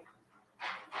of like,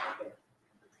 okay.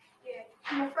 Yeah,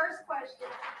 my first question,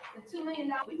 the $2 million.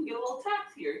 We can get a little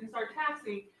tax here. You can start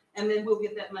taxing, and then we'll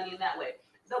get that money in that way.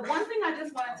 The one thing I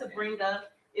just wanted to bring up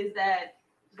is that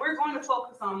we're going to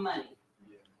focus on money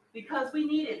because we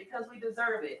need it, because we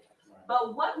deserve it.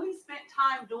 But what we spent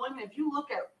time doing, if you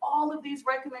look at all of these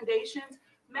recommendations,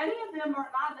 many of them are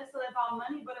not necessarily about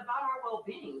money, but about our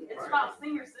well-being. It's about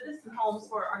senior citizen homes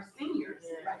for our seniors.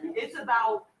 It's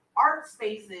about art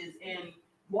spaces and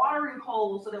watering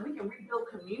holes so that we can rebuild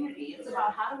community. It's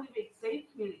about how do we make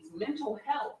safe communities, mental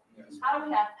health. How do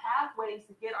we have pathways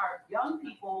to get our young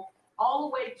people all the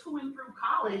way to and through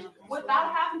college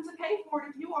without having to pay for it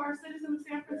if you are a citizen of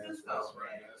San Francisco,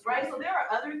 right? So there are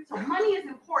other, so money is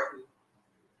important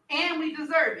and we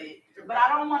deserve it, but I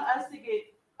don't want us to get,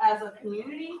 as a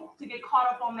community, to get caught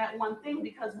up on that one thing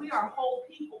because we are whole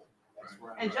people.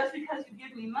 And just because you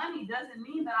give me money doesn't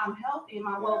mean that I'm healthy and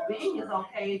my well-being is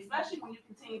okay, especially when you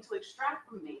continue to extract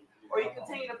from me, or you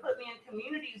continue to put me in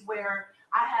communities where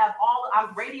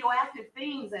I'm radioactive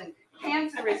things and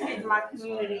cancer is hitting my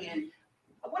community. And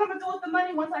what am I gonna do with the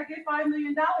money once I get $5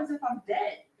 million if I'm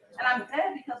dead? And I'm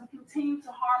dead because we continue to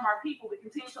harm our people. We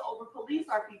continue to over-police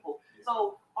our people.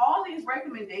 So all these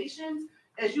recommendations,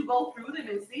 as you go through them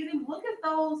and see them, look at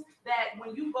those that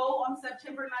when you go on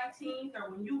September 19th, or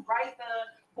when you write the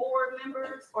board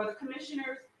members or the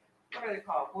commissioners, what are they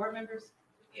called? Board members?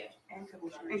 Yeah. And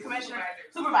commissioners,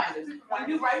 supervisors. When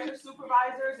you write your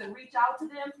supervisors and reach out to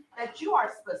them, that you are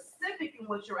specific in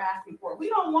what you're asking for. We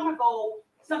don't want to go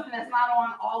something that's not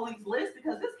on all these lists,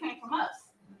 because this came from us.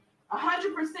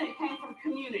 100% came from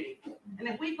community. And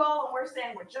if we go and we're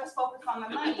saying we're just focused on the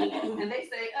money, and they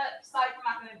say, psych, we're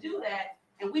not going to do that,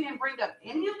 and we didn't bring up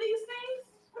any of these things,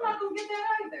 we're not going to get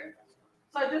that either.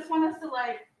 So I just want us to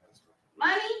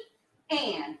money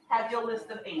and have your list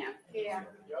of and. Yeah.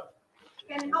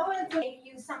 And I wanted to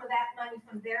use some of that money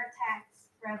from their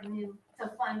tax revenue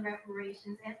to fund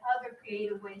reparations and other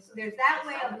creative ways. So there's that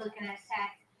way of looking at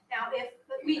tax. Now, if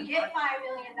we get $5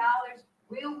 million,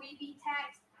 will we be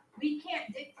taxed? We can't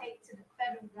dictate to the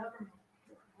federal government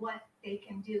what they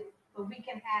can do, but we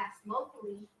can ask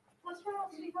locally, what's wrong,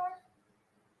 sweetheart?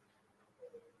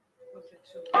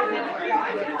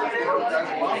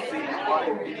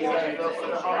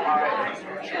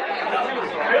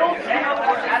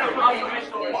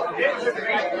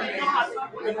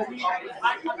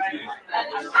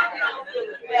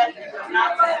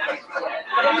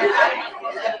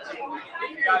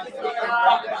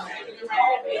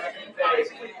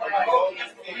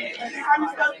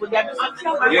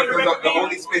 Yeah, because the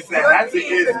only space that has it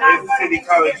is City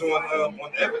College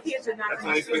on Evans. That's the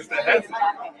only space that has it.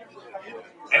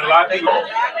 And a lot of people.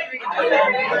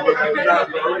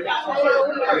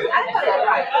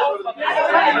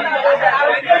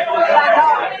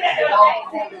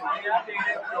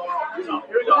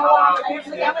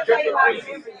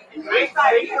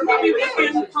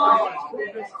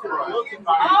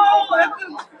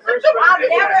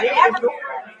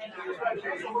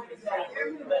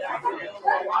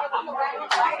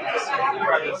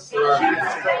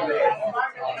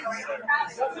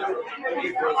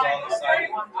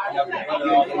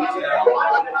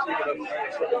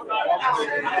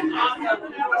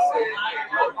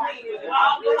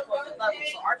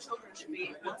 So our children should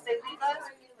be, once they leave us,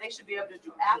 they should be able to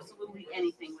do absolutely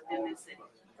anything within this city.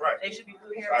 Right. They should be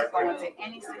prepared to go into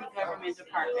any city government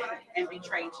department and be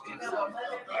trained to do so.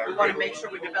 We want to make sure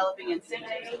we're developing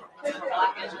incentives for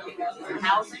Black educators and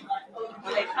housing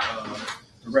when they come.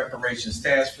 The Reparations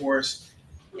Task Force,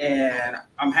 and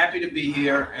I'm happy to be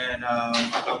here. And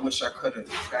I wish I could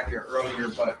have got here earlier,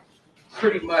 but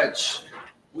pretty much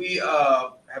we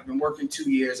have been working 2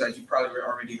 years, as you probably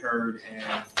already heard,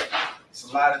 and it's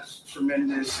a lot of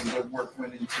tremendous and good work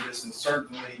went into this, and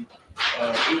certainly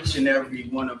each and every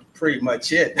one of pretty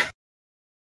much it.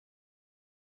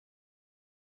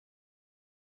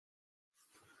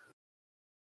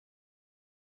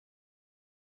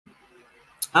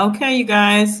 Okay, you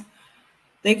guys,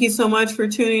 thank you so much for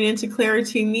tuning into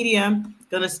Clarity Media. I'm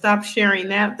gonna stop sharing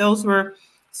that. Those were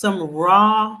some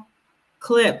raw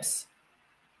clips.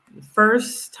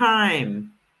 First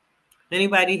time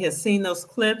anybody has seen those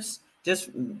clips,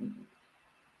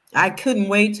 I couldn't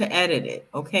wait to edit it.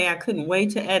 Okay, I couldn't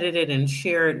wait to edit it and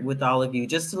share it with all of you,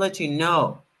 just to let you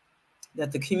know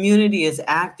that the community is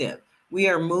active. We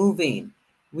are moving.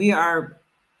 We are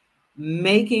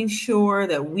making sure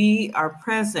that we are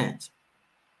present.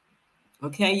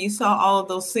 Okay, you saw all of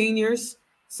those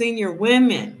senior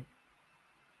women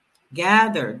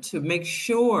gathered to make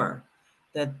sure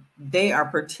that they are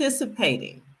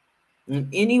participating in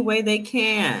any way they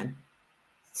can.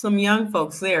 Some young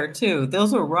folks there too.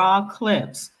 Those are raw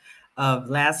clips of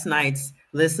last night's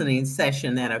listening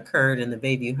session that occurred in the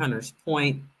Bayview Hunters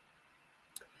Point,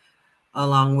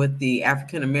 along with the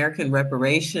African American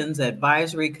Reparations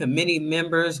Advisory Committee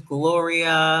members,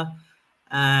 Gloria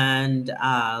and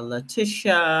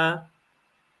Letitia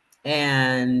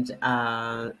and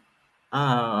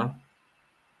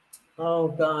oh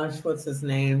gosh, what's his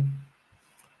name?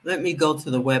 Let me go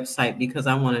to the website because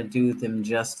I want to do them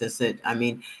justice.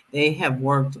 They have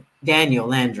worked, Daniel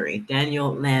Landry,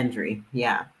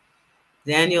 yeah.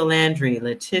 Daniel Landry,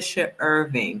 Letitia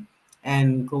Irving,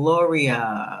 and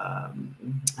Gloria.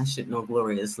 I should know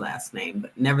Gloria's last name,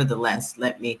 but nevertheless,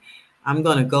 I'm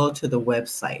going to go to the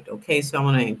website. Okay, so I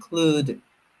want to include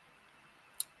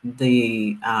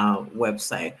the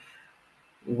website.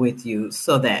 with you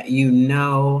so that you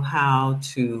know how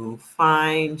to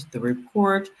find the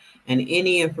report and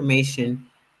any information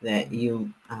that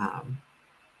you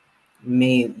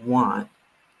may want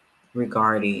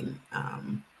regarding,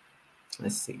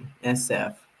 let's see,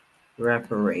 SF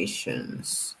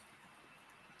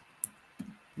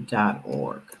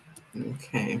Reparations.org.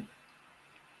 Okay.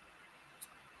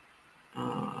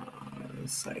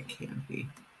 So I can't be.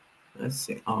 Let's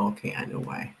see. Oh, okay. I know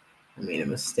why. I made a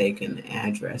mistake in the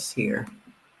address here.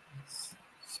 Just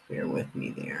bear with me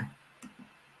there.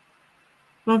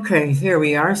 Okay, there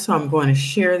we are. So I'm going to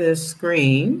share this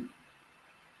screen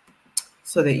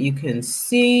so that you can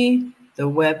see the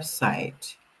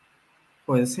website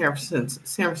for the San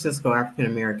Francisco African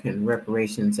American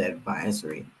Reparations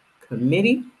Advisory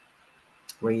Committee,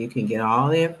 where you can get all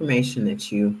the information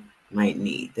that you might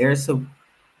need. There's the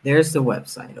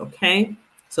website, okay?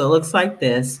 So it looks like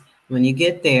this. When you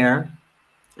get there,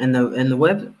 and the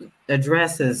web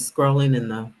address is scrolling in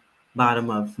the bottom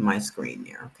of my screen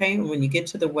there, okay? And when you get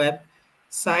to the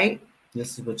website,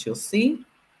 this is what you'll see.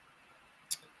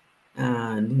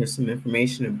 And here's some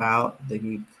information about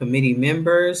the committee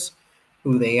members,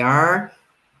 who they are.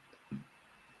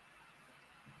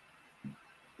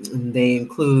 And they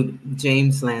include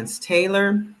James Lance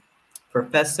Taylor,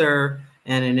 professor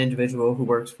and an individual who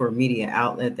works for a media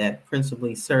outlet that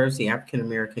principally serves the African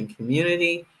American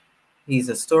community. He's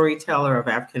a storyteller of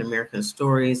African American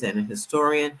stories and a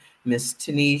historian. Miss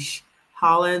Tanisha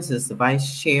Hollins is the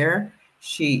vice chair.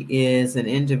 She is an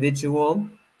individual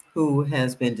who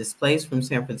has been displaced from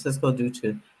San Francisco due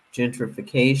to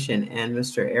gentrification, and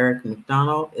Mr. Eric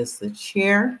McDonald is the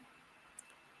chair.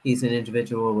 He's an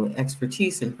individual with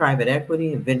expertise in private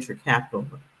equity and venture capital.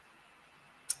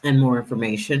 And more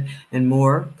information and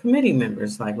more committee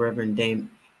members like Reverend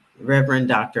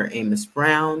Dr. Amos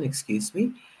Brown,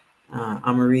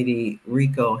 Amariti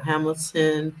Rico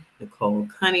Hamilton, Nicole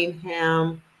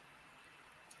Cunningham,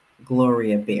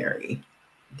 Gloria Berry,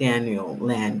 Daniel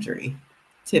Landry,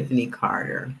 Tiffany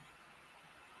Carter,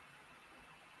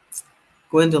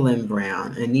 Gwendolyn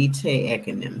Brown, Anita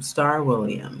Ekanem, Star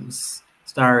Williams.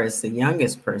 Star is the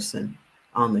youngest person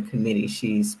on the committee.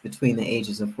 She's between the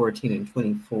ages of 14 and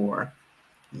 24.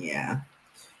 Yeah.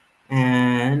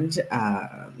 And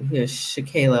here's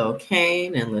Shakayla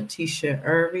O'Kane and Letitia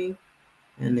Irving.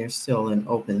 And there's still an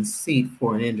open seat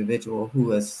for an individual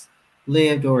who has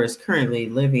lived or is currently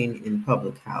living in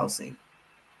public housing.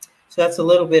 So that's a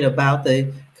little bit about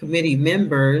the committee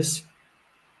members.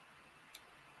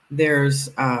 There's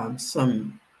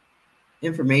some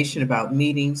information about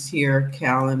meetings here,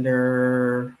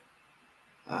 calendar,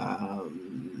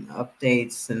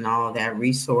 updates and all of that,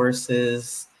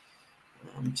 resources.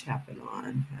 I'm tapping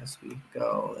on as we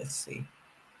go. Let's see.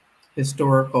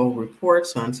 Historical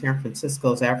reports on San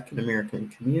Francisco's African American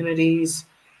communities,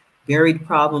 buried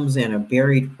problems and a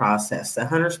buried process, the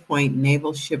Hunters Point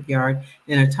Naval Shipyard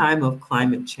in a time of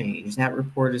climate change. That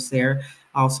report is there.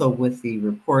 Also with the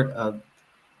report of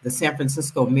the San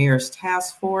Francisco Mayor's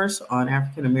Task Force on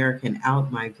African American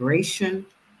Outmigration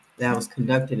that was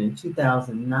conducted in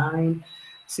 2009.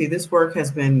 See, this work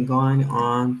has been going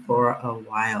on for a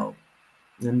while.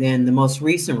 And then the most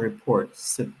recent report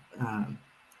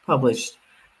published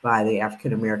by the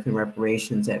African American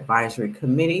Reparations Advisory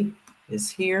Committee is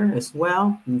here as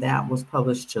well. And that was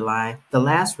published the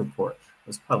last report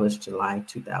was published July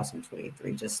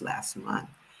 2023, just last month.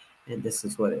 And this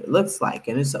is what it looks like.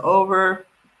 And it's over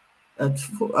a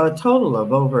total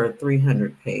of over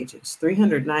 300 pages,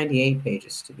 398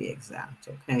 pages to be exact,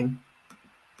 okay?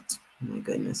 Oh my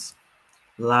goodness.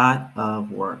 A lot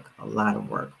of work.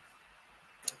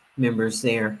 Members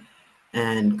there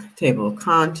and table of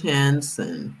contents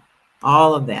and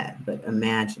all of that. But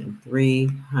imagine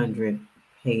 300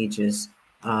 pages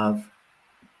of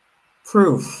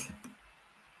proof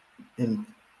and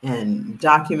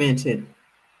documented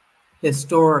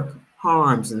historic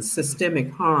harms and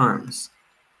systemic harms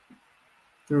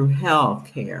through health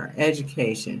care,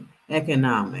 education,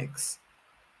 economics,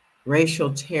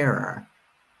 racial terror,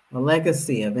 a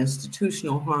legacy of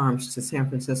institutional harms to San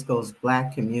Francisco's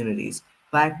Black communities,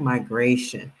 Black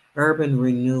migration, urban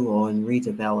renewal and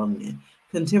redevelopment,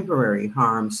 contemporary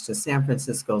harms to San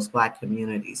Francisco's Black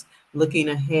communities, looking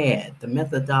ahead, the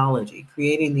methodology,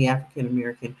 creating the African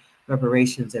American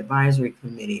Reparations Advisory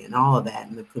Committee, and all of that,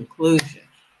 and the conclusion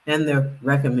and the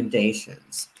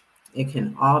recommendations. It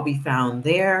can all be found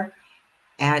there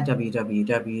at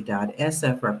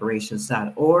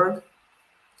www.sfreparations.org.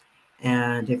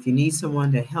 And if you need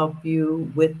someone to help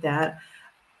you with that,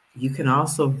 you can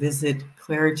also visit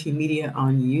Clarity Media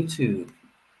on YouTube.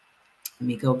 Let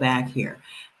me go back here.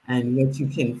 And what you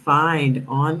can find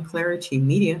on Clarity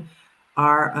Media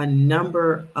are a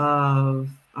number of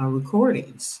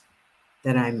recordings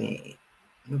that I made,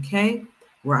 okay,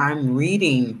 where I'm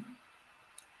reading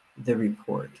the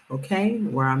report, okay,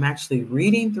 where I'm actually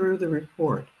reading through the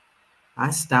report.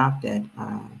 I stopped at,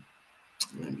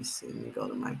 let me see, let me go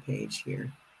to my page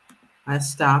here. I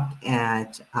stopped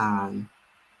at,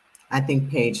 I think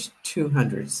page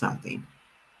 200 something,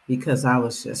 because I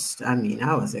was just, I mean,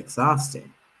 I was exhausted.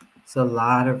 It's a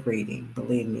lot of reading.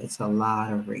 Believe me, it's a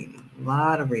lot of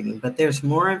reading, but there's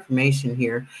more information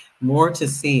here, more to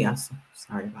see. I'm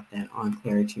sorry about that, on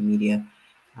Clarity Media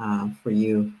for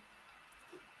you.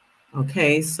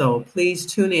 Okay, so please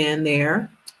tune in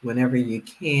there whenever you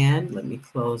can. Let me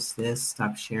close this,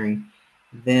 stop sharing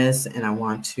this, and I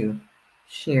want to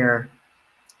share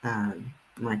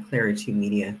my Clarity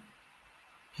Media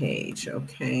page.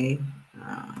 Okay,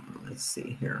 let's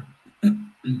see here.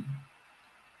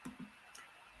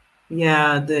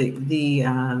 Yeah,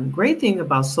 the great thing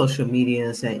about social media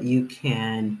is that you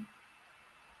can,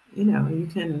 you know, you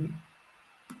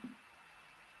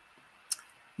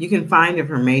can find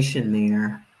information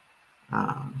there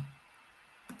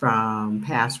from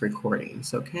past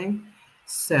recordings. Okay,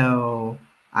 so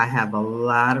I have a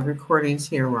lot of recordings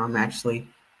here where I'm actually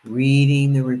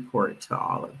reading the report to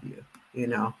all of you, you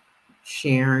know,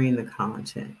 sharing the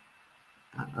content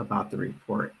about the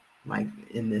report, like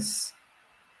in this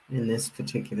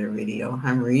particular video.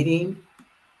 I'm reading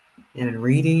and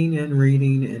reading and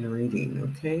reading and reading,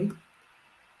 okay?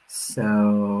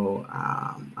 So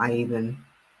I even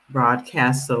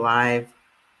broadcast the live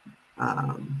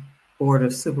Board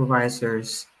of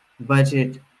Supervisors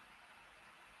budget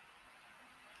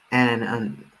and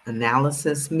an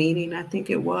analysis meeting, I think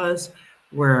it was,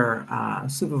 where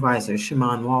Supervisor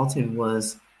Shimon Walton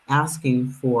was asking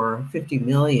for $50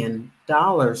 million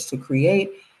to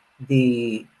create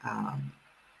the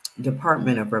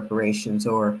Department of Reparations,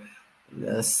 or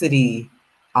the City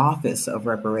Office of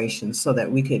Reparations, so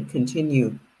that we could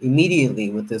continue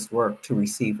immediately with this work to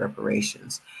receive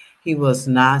reparations. He was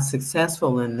not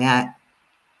successful in that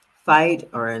fight,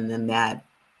 or in that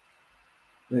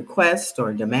request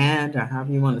or demand, or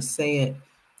however you want to say it.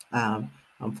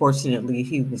 Unfortunately,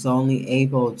 he was only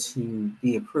able to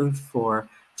be approved for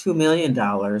 $2 million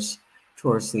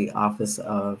towards the Office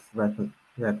of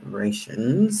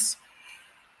Reparations.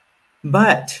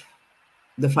 But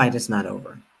the fight is not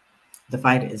over. The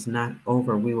fight is not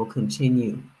over. We will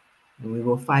continue. And we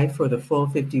will fight for the full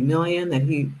 $50 million that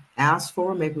he asked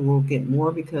for. Maybe we'll get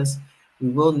more, because we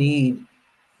will need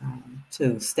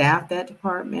to staff that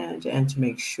department and to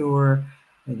make sure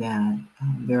that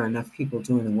there are enough people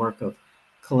doing the work of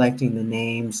collecting the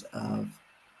names of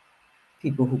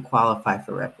people who qualify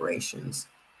for reparations,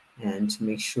 and to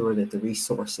make sure that the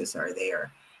resources are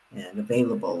there and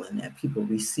available, and that people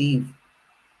receive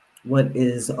what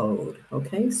is owed.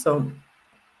 Okay, so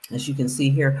as you can see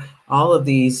here, all of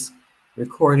these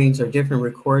recordings are different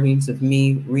recordings of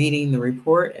me reading the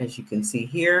report. As you can see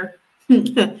here,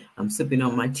 I'm sipping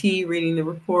on my tea, reading the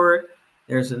report.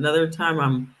 There's another time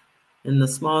I'm in the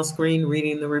small screen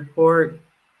reading the report.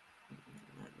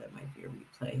 That might be a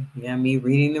replay. Yeah, me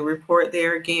reading the report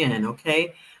there again,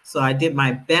 okay? So I did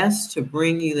my best to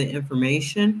bring you the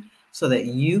information so that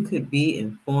you could be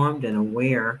informed and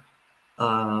aware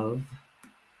of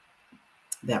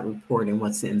that report and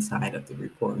what's inside of the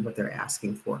report and what they're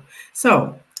asking for.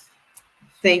 So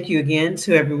thank you again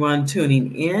to everyone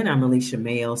tuning in. I'm Alicia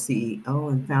Mayo,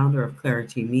 CEO and founder of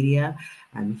Clarity Media.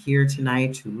 I'm here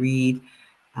tonight to read,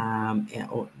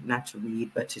 not to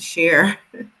read, but to share.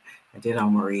 I did all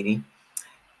my reading.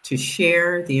 To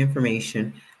share the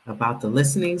information about the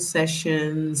listening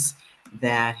sessions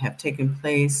that have taken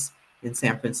place in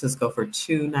San Francisco for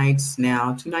 2 nights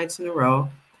now, 2 nights in a row,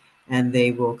 and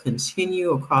they will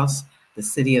continue across the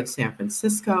city of San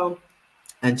Francisco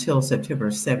until September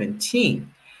 17th.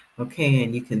 Okay,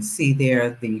 and you can see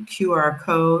there the QR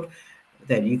code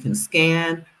that you can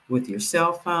scan with your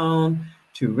cell phone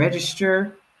to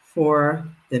register for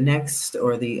the next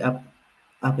or the up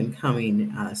and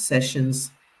coming sessions.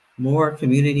 More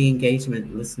community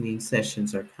engagement listening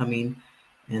sessions are coming,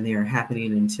 and they are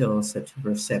happening until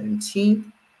September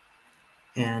 17th.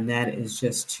 And that is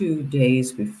just 2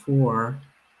 days before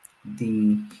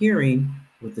the hearing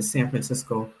with the San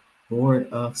Francisco Board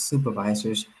of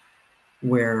Supervisors,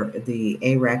 where the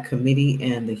ARAC Committee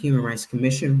and the Human Rights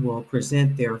Commission will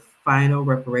present their final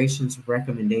reparations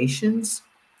recommendations.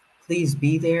 Please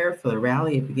be there for the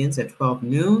rally. It begins at 12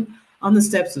 noon on the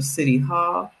steps of City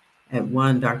Hall at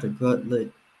 1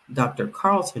 Dr.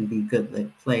 Carlton B. Goodlett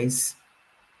Place.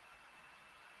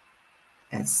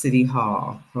 at City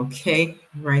Hall, okay?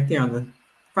 Right there on the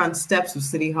front steps of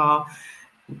City Hall.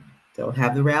 They'll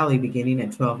have the rally beginning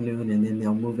at 12 noon, and then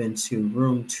they'll move into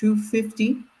room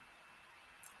 250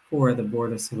 for the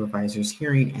Board of Supervisors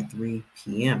hearing at 3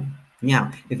 p.m.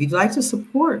 Now, if you'd like to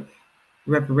support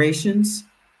reparations,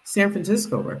 San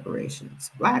Francisco reparations,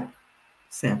 Black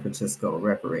San Francisco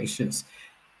reparations,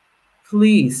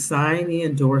 please sign the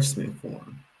endorsement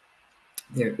form.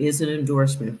 There is an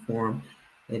endorsement form.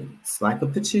 It's like a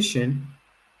petition,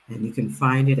 and you can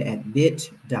find it at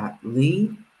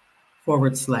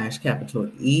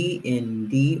bit.ly/capital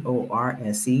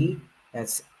ENDORSE.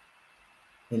 That's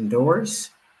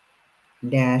endorse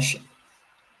dash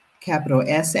capital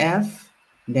SF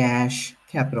dash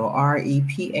capital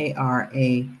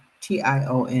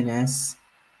REPARATIONS.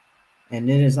 And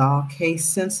it is all case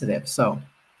sensitive. So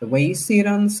the way you see it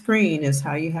on the screen is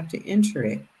how you have to enter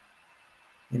it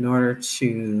in order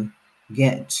to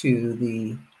get to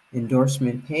the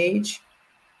endorsement page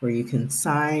where you can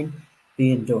sign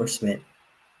the endorsement.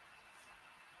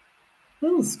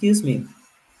 Oh, excuse me.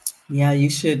 Yeah, you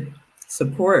should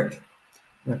support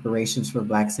Reparations for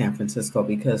Black San Francisco,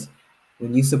 because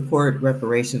when you support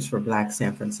Reparations for Black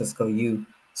San Francisco, you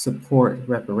support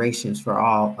reparations for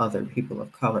all other people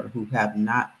of color who have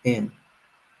not been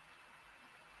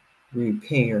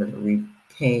repaid or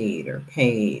paid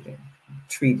or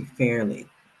treated fairly.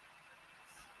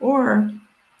 Or,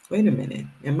 wait a minute,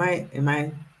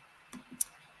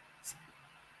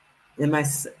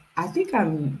 I think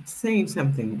I'm saying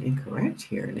something incorrect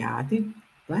here now. I think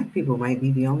Black people might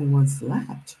be the only ones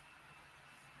left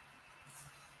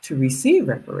to receive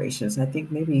reparations. I think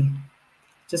maybe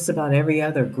just about every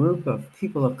other group of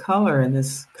people of color in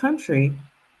this country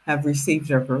have received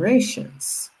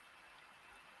reparations.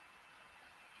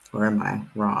 Or am I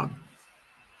wrong?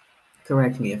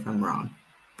 Correct me if I'm wrong.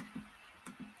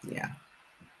 Yeah.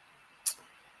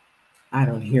 I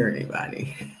don't hear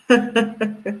anybody.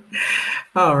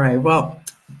 All right. Well,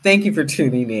 thank you for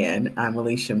tuning in. I'm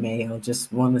Alicia Mayo.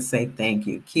 Just want to say thank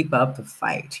you. Keep up the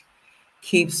fight.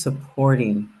 Keep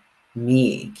supporting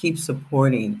me. Keep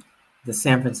supporting the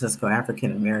San Francisco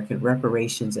African American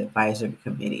Reparations Advisory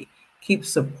Committee. Keep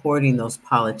supporting those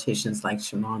politicians like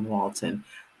Shimon Walton,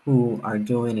 who are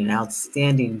doing an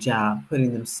outstanding job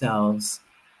putting themselves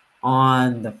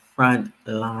on the front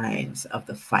lines of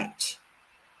the fight.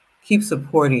 Keep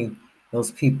supporting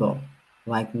those people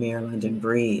like Mayor London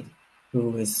Breed,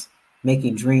 who is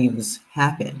making dreams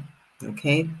happen,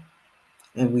 okay?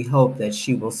 And we hope that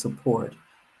she will support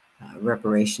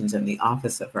reparations and the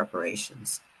Office of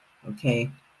Reparations, okay?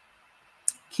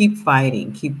 Keep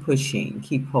fighting, keep pushing,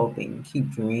 keep hoping, keep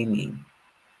dreaming,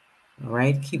 all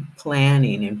right? Keep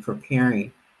planning and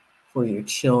preparing for your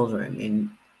children and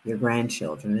your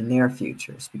grandchildren and their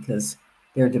futures, because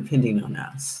they're depending on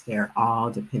us. They're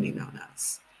all depending on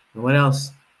us. And what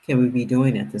else can we be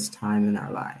doing at this time in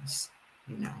our lives?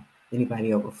 You know,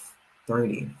 anybody over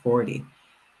 30, 40.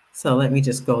 So let me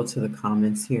just go to the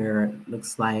comments here. It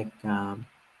looks like, let's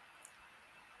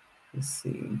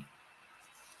see.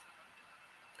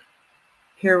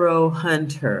 Hero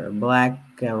Hunter, Black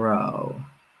Arrow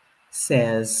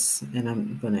says, and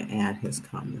I'm going to add his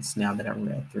comments now that I've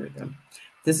read through them.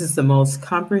 This is the most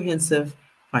comprehensive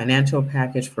financial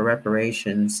package for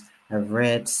reparations I've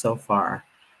read so far,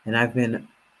 and I've been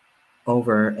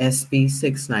over SB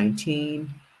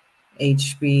 619,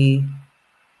 HB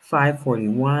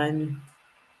 541,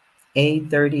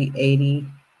 A3080,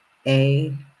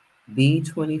 A,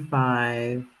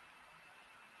 B25,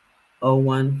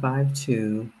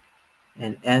 0152,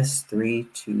 and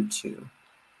S322.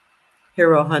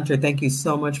 Hero Hunter, thank you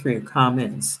so much for your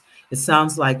comments. It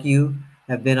sounds like you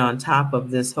have been on top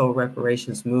of this whole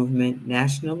reparations movement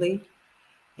nationally,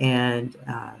 and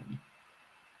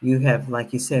you have,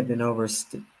 like you said, been over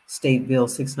State Bill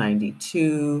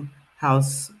 692,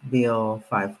 House Bill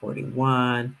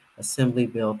 541, Assembly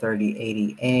Bill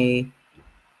 3080A.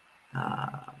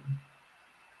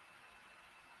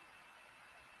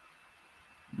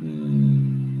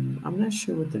 I'm not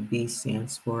sure what the B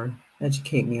stands for.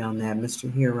 Educate me on that,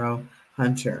 Mr. Hero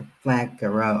Hunter, Black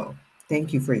Garreau.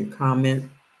 Thank you for your comment.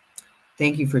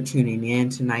 Thank you for tuning in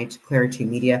tonight to Clarity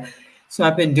Media. So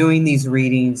I've been doing these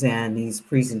readings and these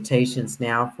presentations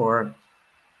now for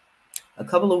a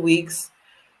couple of weeks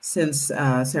since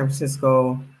San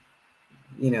Francisco,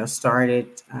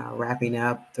 started wrapping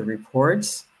up the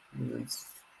reports.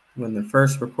 When the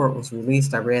first report was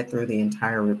released, I read through the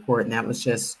entire report, and that was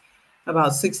just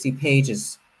about 60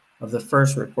 pages of the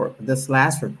first report. But this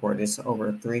last report is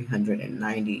over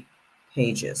 390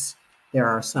 pages. There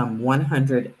are some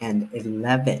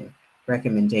 111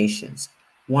 recommendations.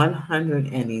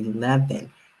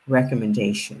 111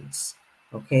 recommendations,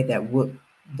 okay,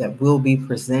 that will be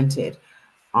presented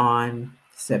on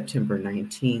September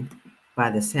 19th by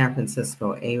the San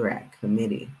Francisco ARAC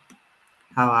committee.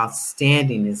 How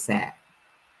outstanding is that?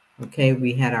 Okay,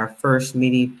 we had our first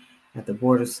meeting at the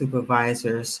Board of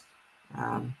Supervisors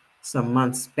some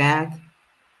months back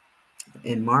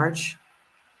in March,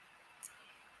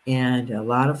 and a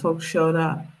lot of folks showed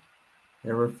up.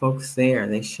 There were folks there,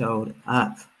 they showed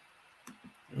up,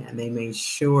 and they made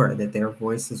sure that their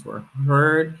voices were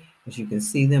heard. As you can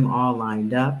see them all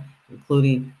lined up,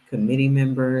 including committee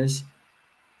members,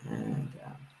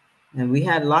 and we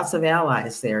had lots of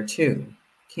allies there too.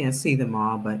 Can't see them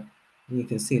all, but you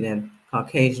can see that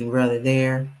Caucasian brother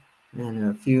there, and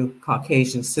a few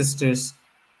Caucasian sisters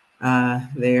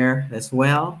there as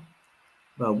well.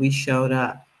 But we showed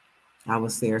up. I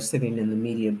was there sitting in the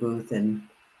media booth, and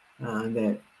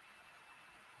that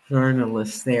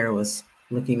journalist there was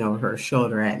looking over her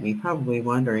shoulder at me, probably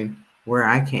wondering where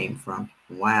I came from,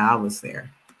 why I was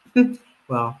there.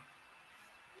 Well,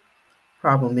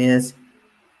 problem is,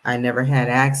 I never had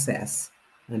access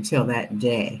until that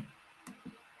day.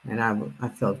 And I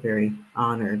felt very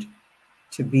honored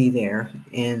to be there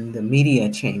in the media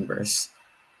chambers,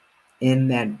 in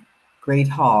that great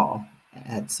hall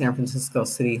at San Francisco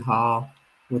City Hall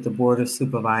with the Board of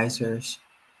Supervisors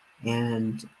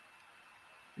and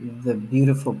the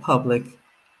beautiful public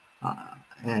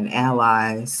and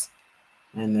allies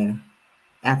and the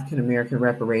African American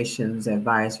Reparations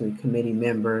Advisory Committee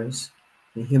members,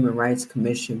 the Human Rights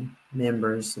Commission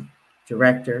members,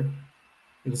 director,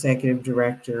 executive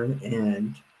director,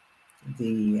 and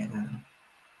the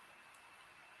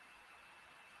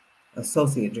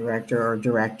associate director or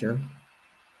director.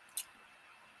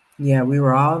 Yeah, we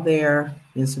were all there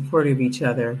in support of each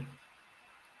other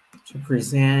to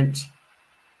present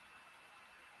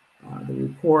the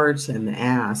reports and the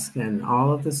ask, and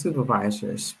all of the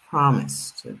supervisors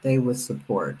promised that they would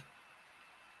support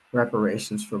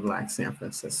reparations for Black San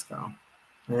Francisco.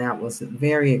 And that was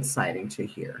very exciting to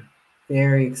hear.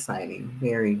 Very exciting,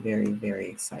 very, very, very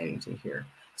exciting to hear.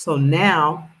 So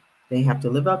now they have to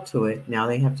live up to it. Now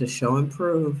they have to show and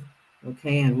prove,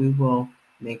 okay? And we will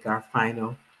make our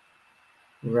final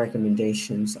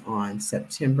recommendations on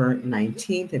September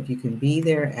 19th. If you can be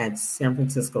there at San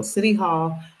Francisco City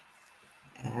Hall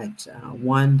at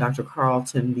 1 Dr.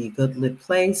 Carlton B. Goodlett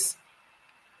Place,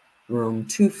 room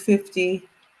 250.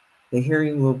 The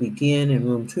hearing will begin in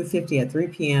room 250 at 3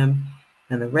 p.m.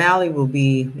 and the rally will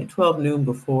be at 12 noon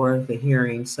before the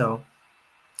hearing. So,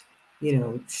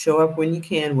 show up when you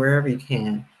can, wherever you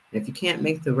can. And if you can't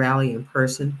make the rally in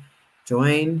person,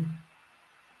 join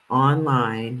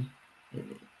online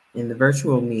in the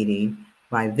virtual meeting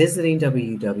by visiting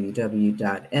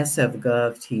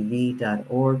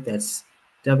www.sfgovtv.org. That's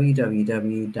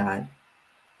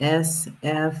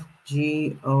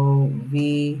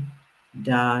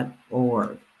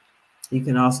www.sfgov.org. You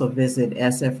can also visit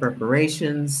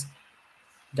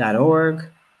sfreparations.org.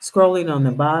 Scrolling on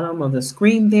the bottom of the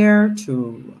screen there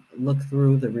to look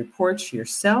through the reports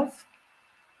yourself.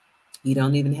 You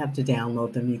don't even have to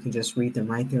download them. You can just read them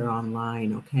right there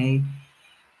online, okay?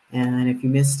 And if you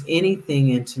missed anything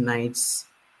in tonight's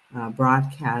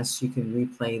broadcast, you can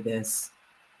replay this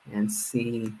and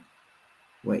see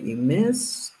what you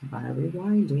missed by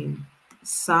rewinding.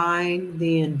 Sign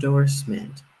the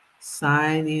endorsement.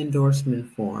 Sign the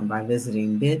endorsement form by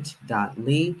visiting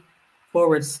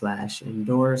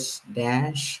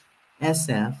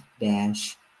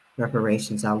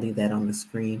bit.ly/endorse-sf-reparations. I'll leave that on the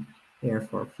screen there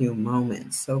for a few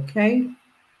moments, okay?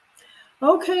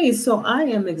 Okay, so I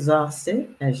am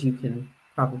exhausted, as you can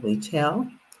probably tell.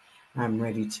 I'm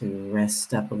ready to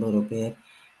rest up a little bit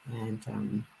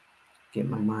and get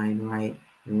my mind right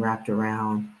and wrapped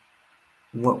around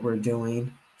what we're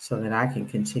doing so that I can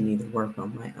continue to work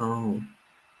on my own.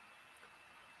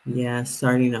 Yeah,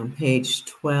 starting on page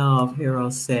 12, Hero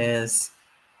says,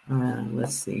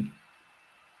 let's see.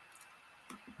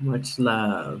 Much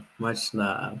love,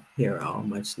 Hero,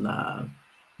 much love.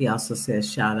 He also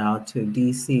says, shout out to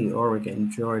DC,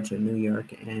 Oregon, Georgia, New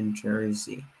York, and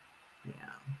Jersey. Yeah,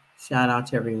 shout out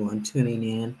to everyone tuning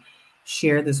in.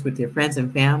 Share this with your friends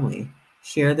and family.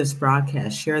 Share this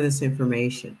broadcast, share this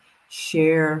information,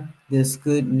 share this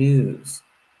good news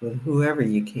with whoever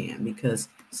you can, because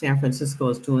San Francisco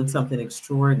is doing something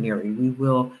extraordinary. We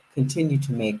will continue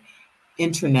to make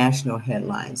international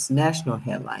headlines, national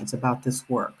headlines about this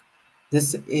work.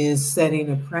 This is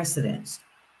setting a precedent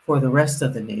for the rest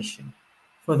of the nation,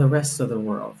 for the rest of the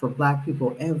world, for Black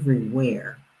people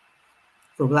everywhere,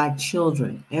 for Black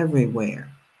children everywhere,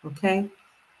 okay?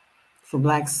 for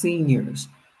Black seniors,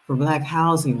 for Black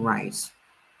housing rights.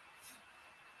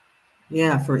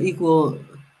 Yeah, for equal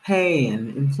pay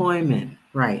and employment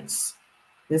rights.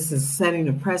 This is setting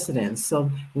a precedent.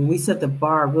 So when we set the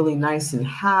bar really nice and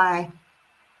high,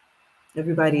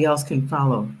 everybody else can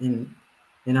follow in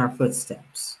our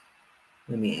footsteps.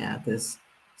 Let me add this.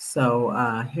 So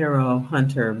Hero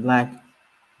Hunter Black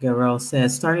Garrell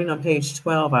says, starting on page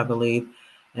 12, I believe,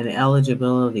 and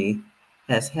eligibility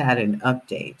has had an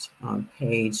update on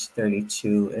page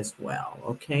 32 as well.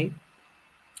 Okay.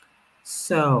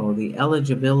 So the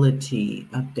eligibility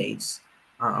updates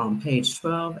are on page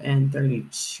 12 and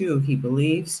 32, he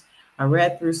believes. I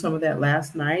read through some of that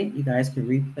last night. You guys can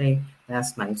replay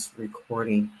last night's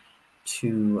recording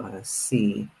to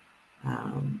see.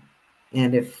 And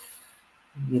if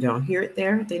you don't hear it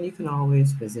there, then you can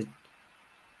always visit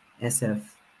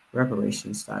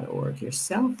sfreparations.org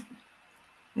yourself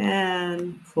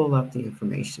and pull up the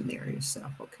information there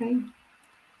yourself, okay?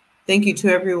 Thank you to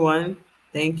everyone.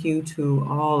 Thank you to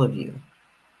all of you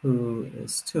who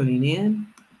is tuning in.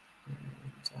 And,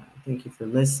 thank you for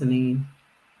listening.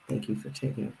 Thank you for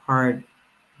taking a part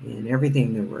in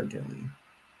everything that we're doing.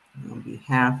 On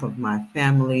behalf of my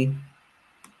family,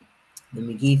 the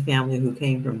McGee family who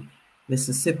came from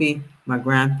Mississippi, my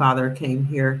grandfather came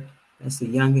here as the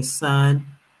youngest son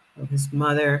of his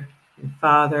mother and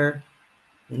father,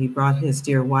 and he brought his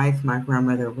dear wife, my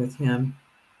grandmother, with him,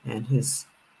 and his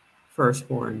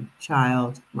firstborn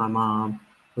child, my mom,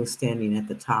 who's standing at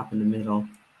the top in the middle.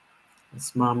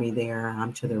 It's mommy there.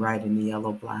 I'm to the right in the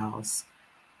yellow blouse.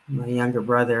 My younger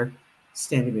brother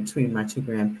standing between my two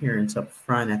grandparents up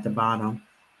front at the bottom.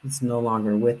 He's no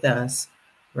longer with us.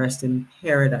 Rest in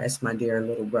paradise, my dear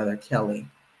little brother Kelly.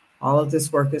 All of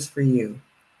this work is for you.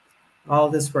 All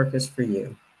of this work is for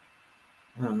you.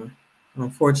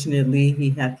 Unfortunately,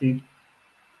 he had the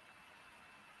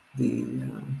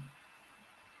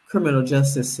criminal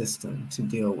justice system to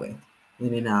deal with,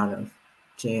 in and out of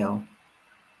jail,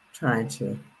 trying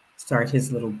to start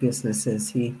his little businesses.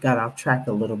 He got off track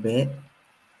a little bit,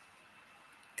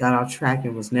 got off track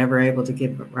and was never able to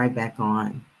get right back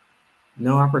on.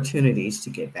 No opportunities to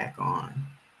get back on.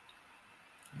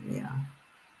 Yeah.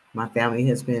 My family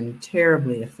has been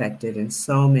terribly affected in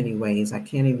so many ways. I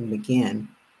can't even begin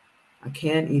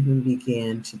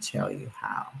to tell you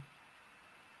how.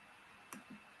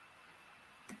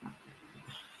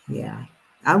 Yeah,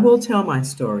 I will tell my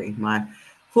story, my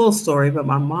full story, but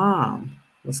my mom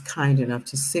was kind enough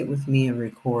to sit with me and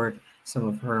record some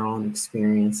of her own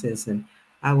experiences, and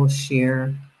I will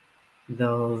share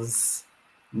those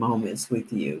moments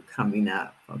with you coming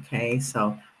up, okay?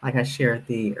 So like I shared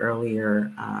the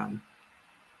earlier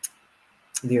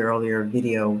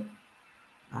video,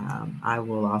 I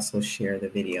will also share the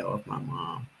video of my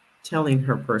mom telling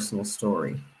her personal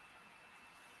story.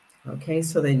 Okay,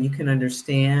 so then you can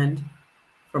understand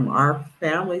from our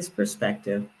family's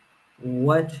perspective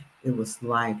what it was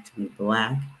like to be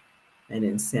Black and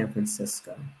in San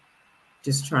Francisco.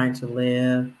 Just trying to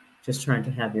live, just trying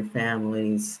to have your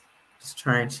families, just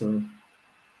trying to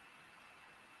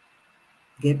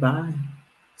get by,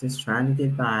 just trying to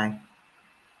get by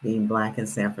being Black in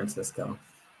San Francisco.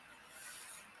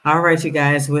 All right, you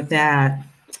guys, with that,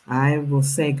 I will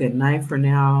say good night for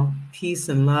now. Peace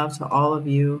and love to all of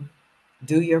you.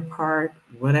 Do your part.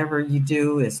 Whatever you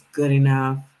do is good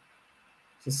enough.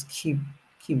 Just keep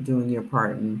doing your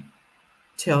part and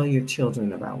tell your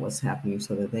children about what's happening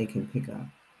so that they can pick up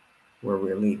where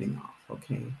we're leaving off,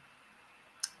 okay?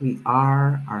 We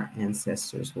are our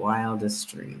ancestors' wildest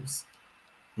dreams.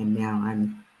 And now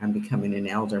I'm becoming an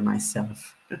elder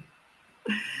myself.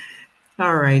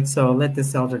 All right, so let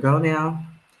this elder go now.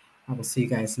 I will see you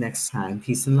guys next time.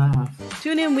 Peace and love.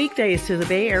 Tune in weekdays to the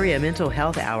Bay Area Mental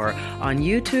Health Hour on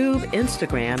YouTube,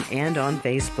 Instagram, and on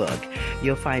Facebook.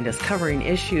 You'll find us covering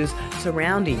issues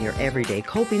surrounding your everyday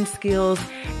coping skills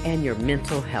and your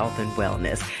mental health and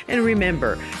wellness. And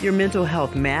remember, your mental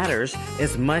health matters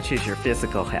as much as your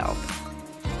physical health.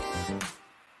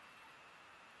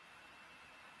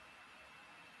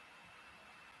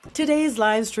 Today's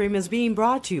live stream is being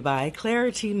brought to you by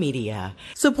Clarity Media.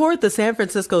 Support the San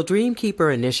Francisco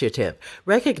Dreamkeeper Initiative,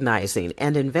 recognizing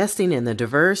and investing in the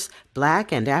diverse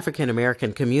Black and African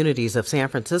American communities of San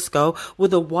Francisco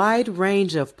with a wide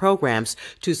range of programs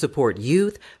to support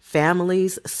youth,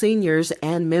 families, seniors,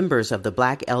 and members of the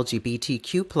Black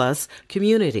LGBTQ+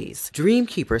 communities.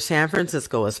 Dreamkeeper San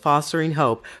Francisco is fostering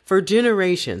hope for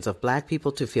generations of Black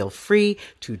people to feel free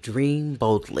to dream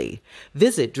boldly.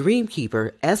 Visit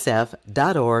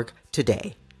dreamkeepersf.org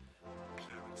today.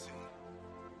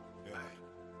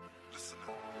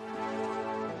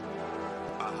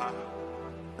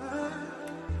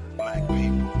 Black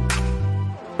people.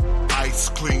 Ice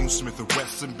Clean, Smith &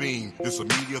 Wesson Beam. It's a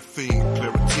media theme.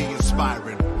 Clarity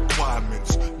inspiring.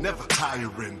 Requirements never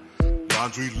tiring.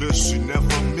 Laundry list you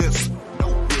never miss.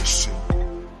 No wishing.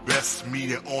 Best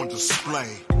media on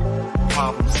display.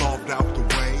 Problem solved out the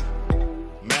way.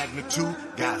 Magnitude,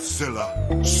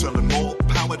 Godzilla. Selling more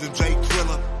power than Jay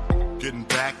Thriller. Getting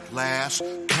backlash,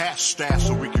 cash stash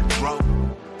so we can grow.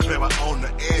 Clear out on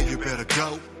the air, you better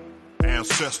go.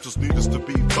 Ancestors need us to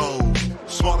be bold.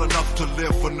 Smart enough to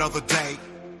live another day.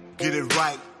 Get it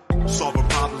right. Solving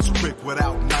problems quick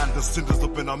without non-descendants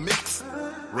up in our mix.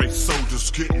 Race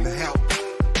soldiers getting help.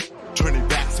 Turning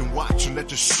backs and watching, let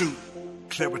you shoot.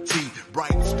 Clarity,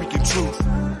 bright, speaking truth.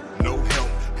 No help,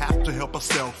 have to help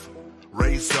ourselves.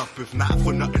 Raised up if not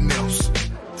for nothing else.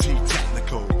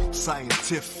 Technical,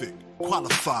 scientific,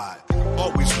 qualified.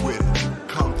 Always with it.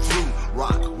 Come through,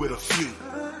 rock with a few.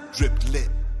 Drip lit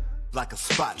like a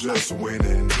spotlight. Just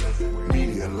winning,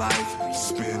 media life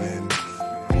spinning.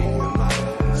 Media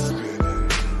life spinning.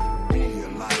 Media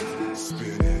life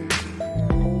spinning.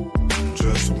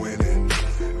 Just winning,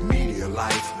 media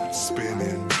life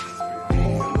spinning.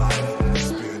 Media life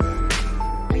spinning.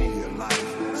 Media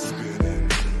life spinning.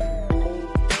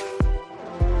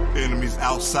 Enemies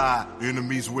outside,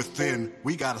 enemies within.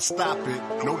 We gotta stop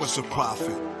it. Know it's a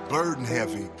profit. Burden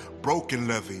heavy, broken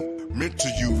levy. Meant to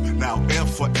youth, now and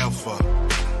forever.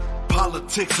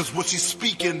 Politics is what she's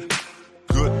speaking.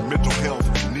 Good mental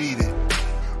health needed.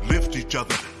 Lift each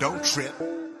other, don't trip.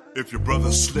 If your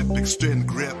brother slip, extend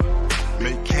grip.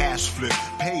 Make cash flip,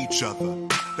 pay each other.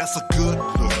 That's a good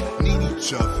look, need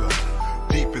each other.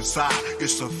 Deep inside,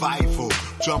 it's survival.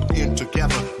 Jump in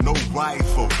together, no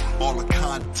rifle. All the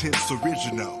content's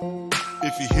original.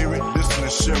 If you hear it, listen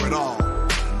and share it all.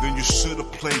 Then you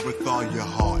should've played with all your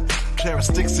heart. Clara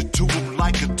sticks it to him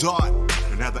like a dart.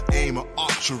 And have the aim of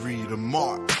archery to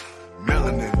mark.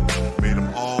 Melanin made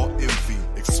them all envy.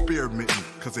 Experimenting,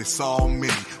 cause they saw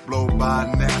many blow by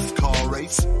a NASCAR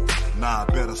race. Nah,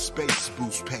 better space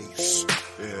boost pace.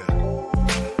 Yeah.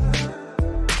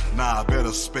 Nah,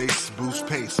 better space boost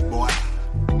pace, boy.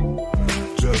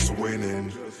 Just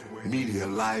winning. Media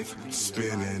life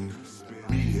spinning.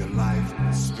 Media life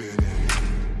spinning.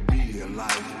 Media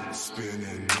life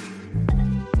spinning.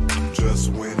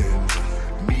 Just winning.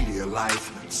 Media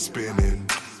life spinning.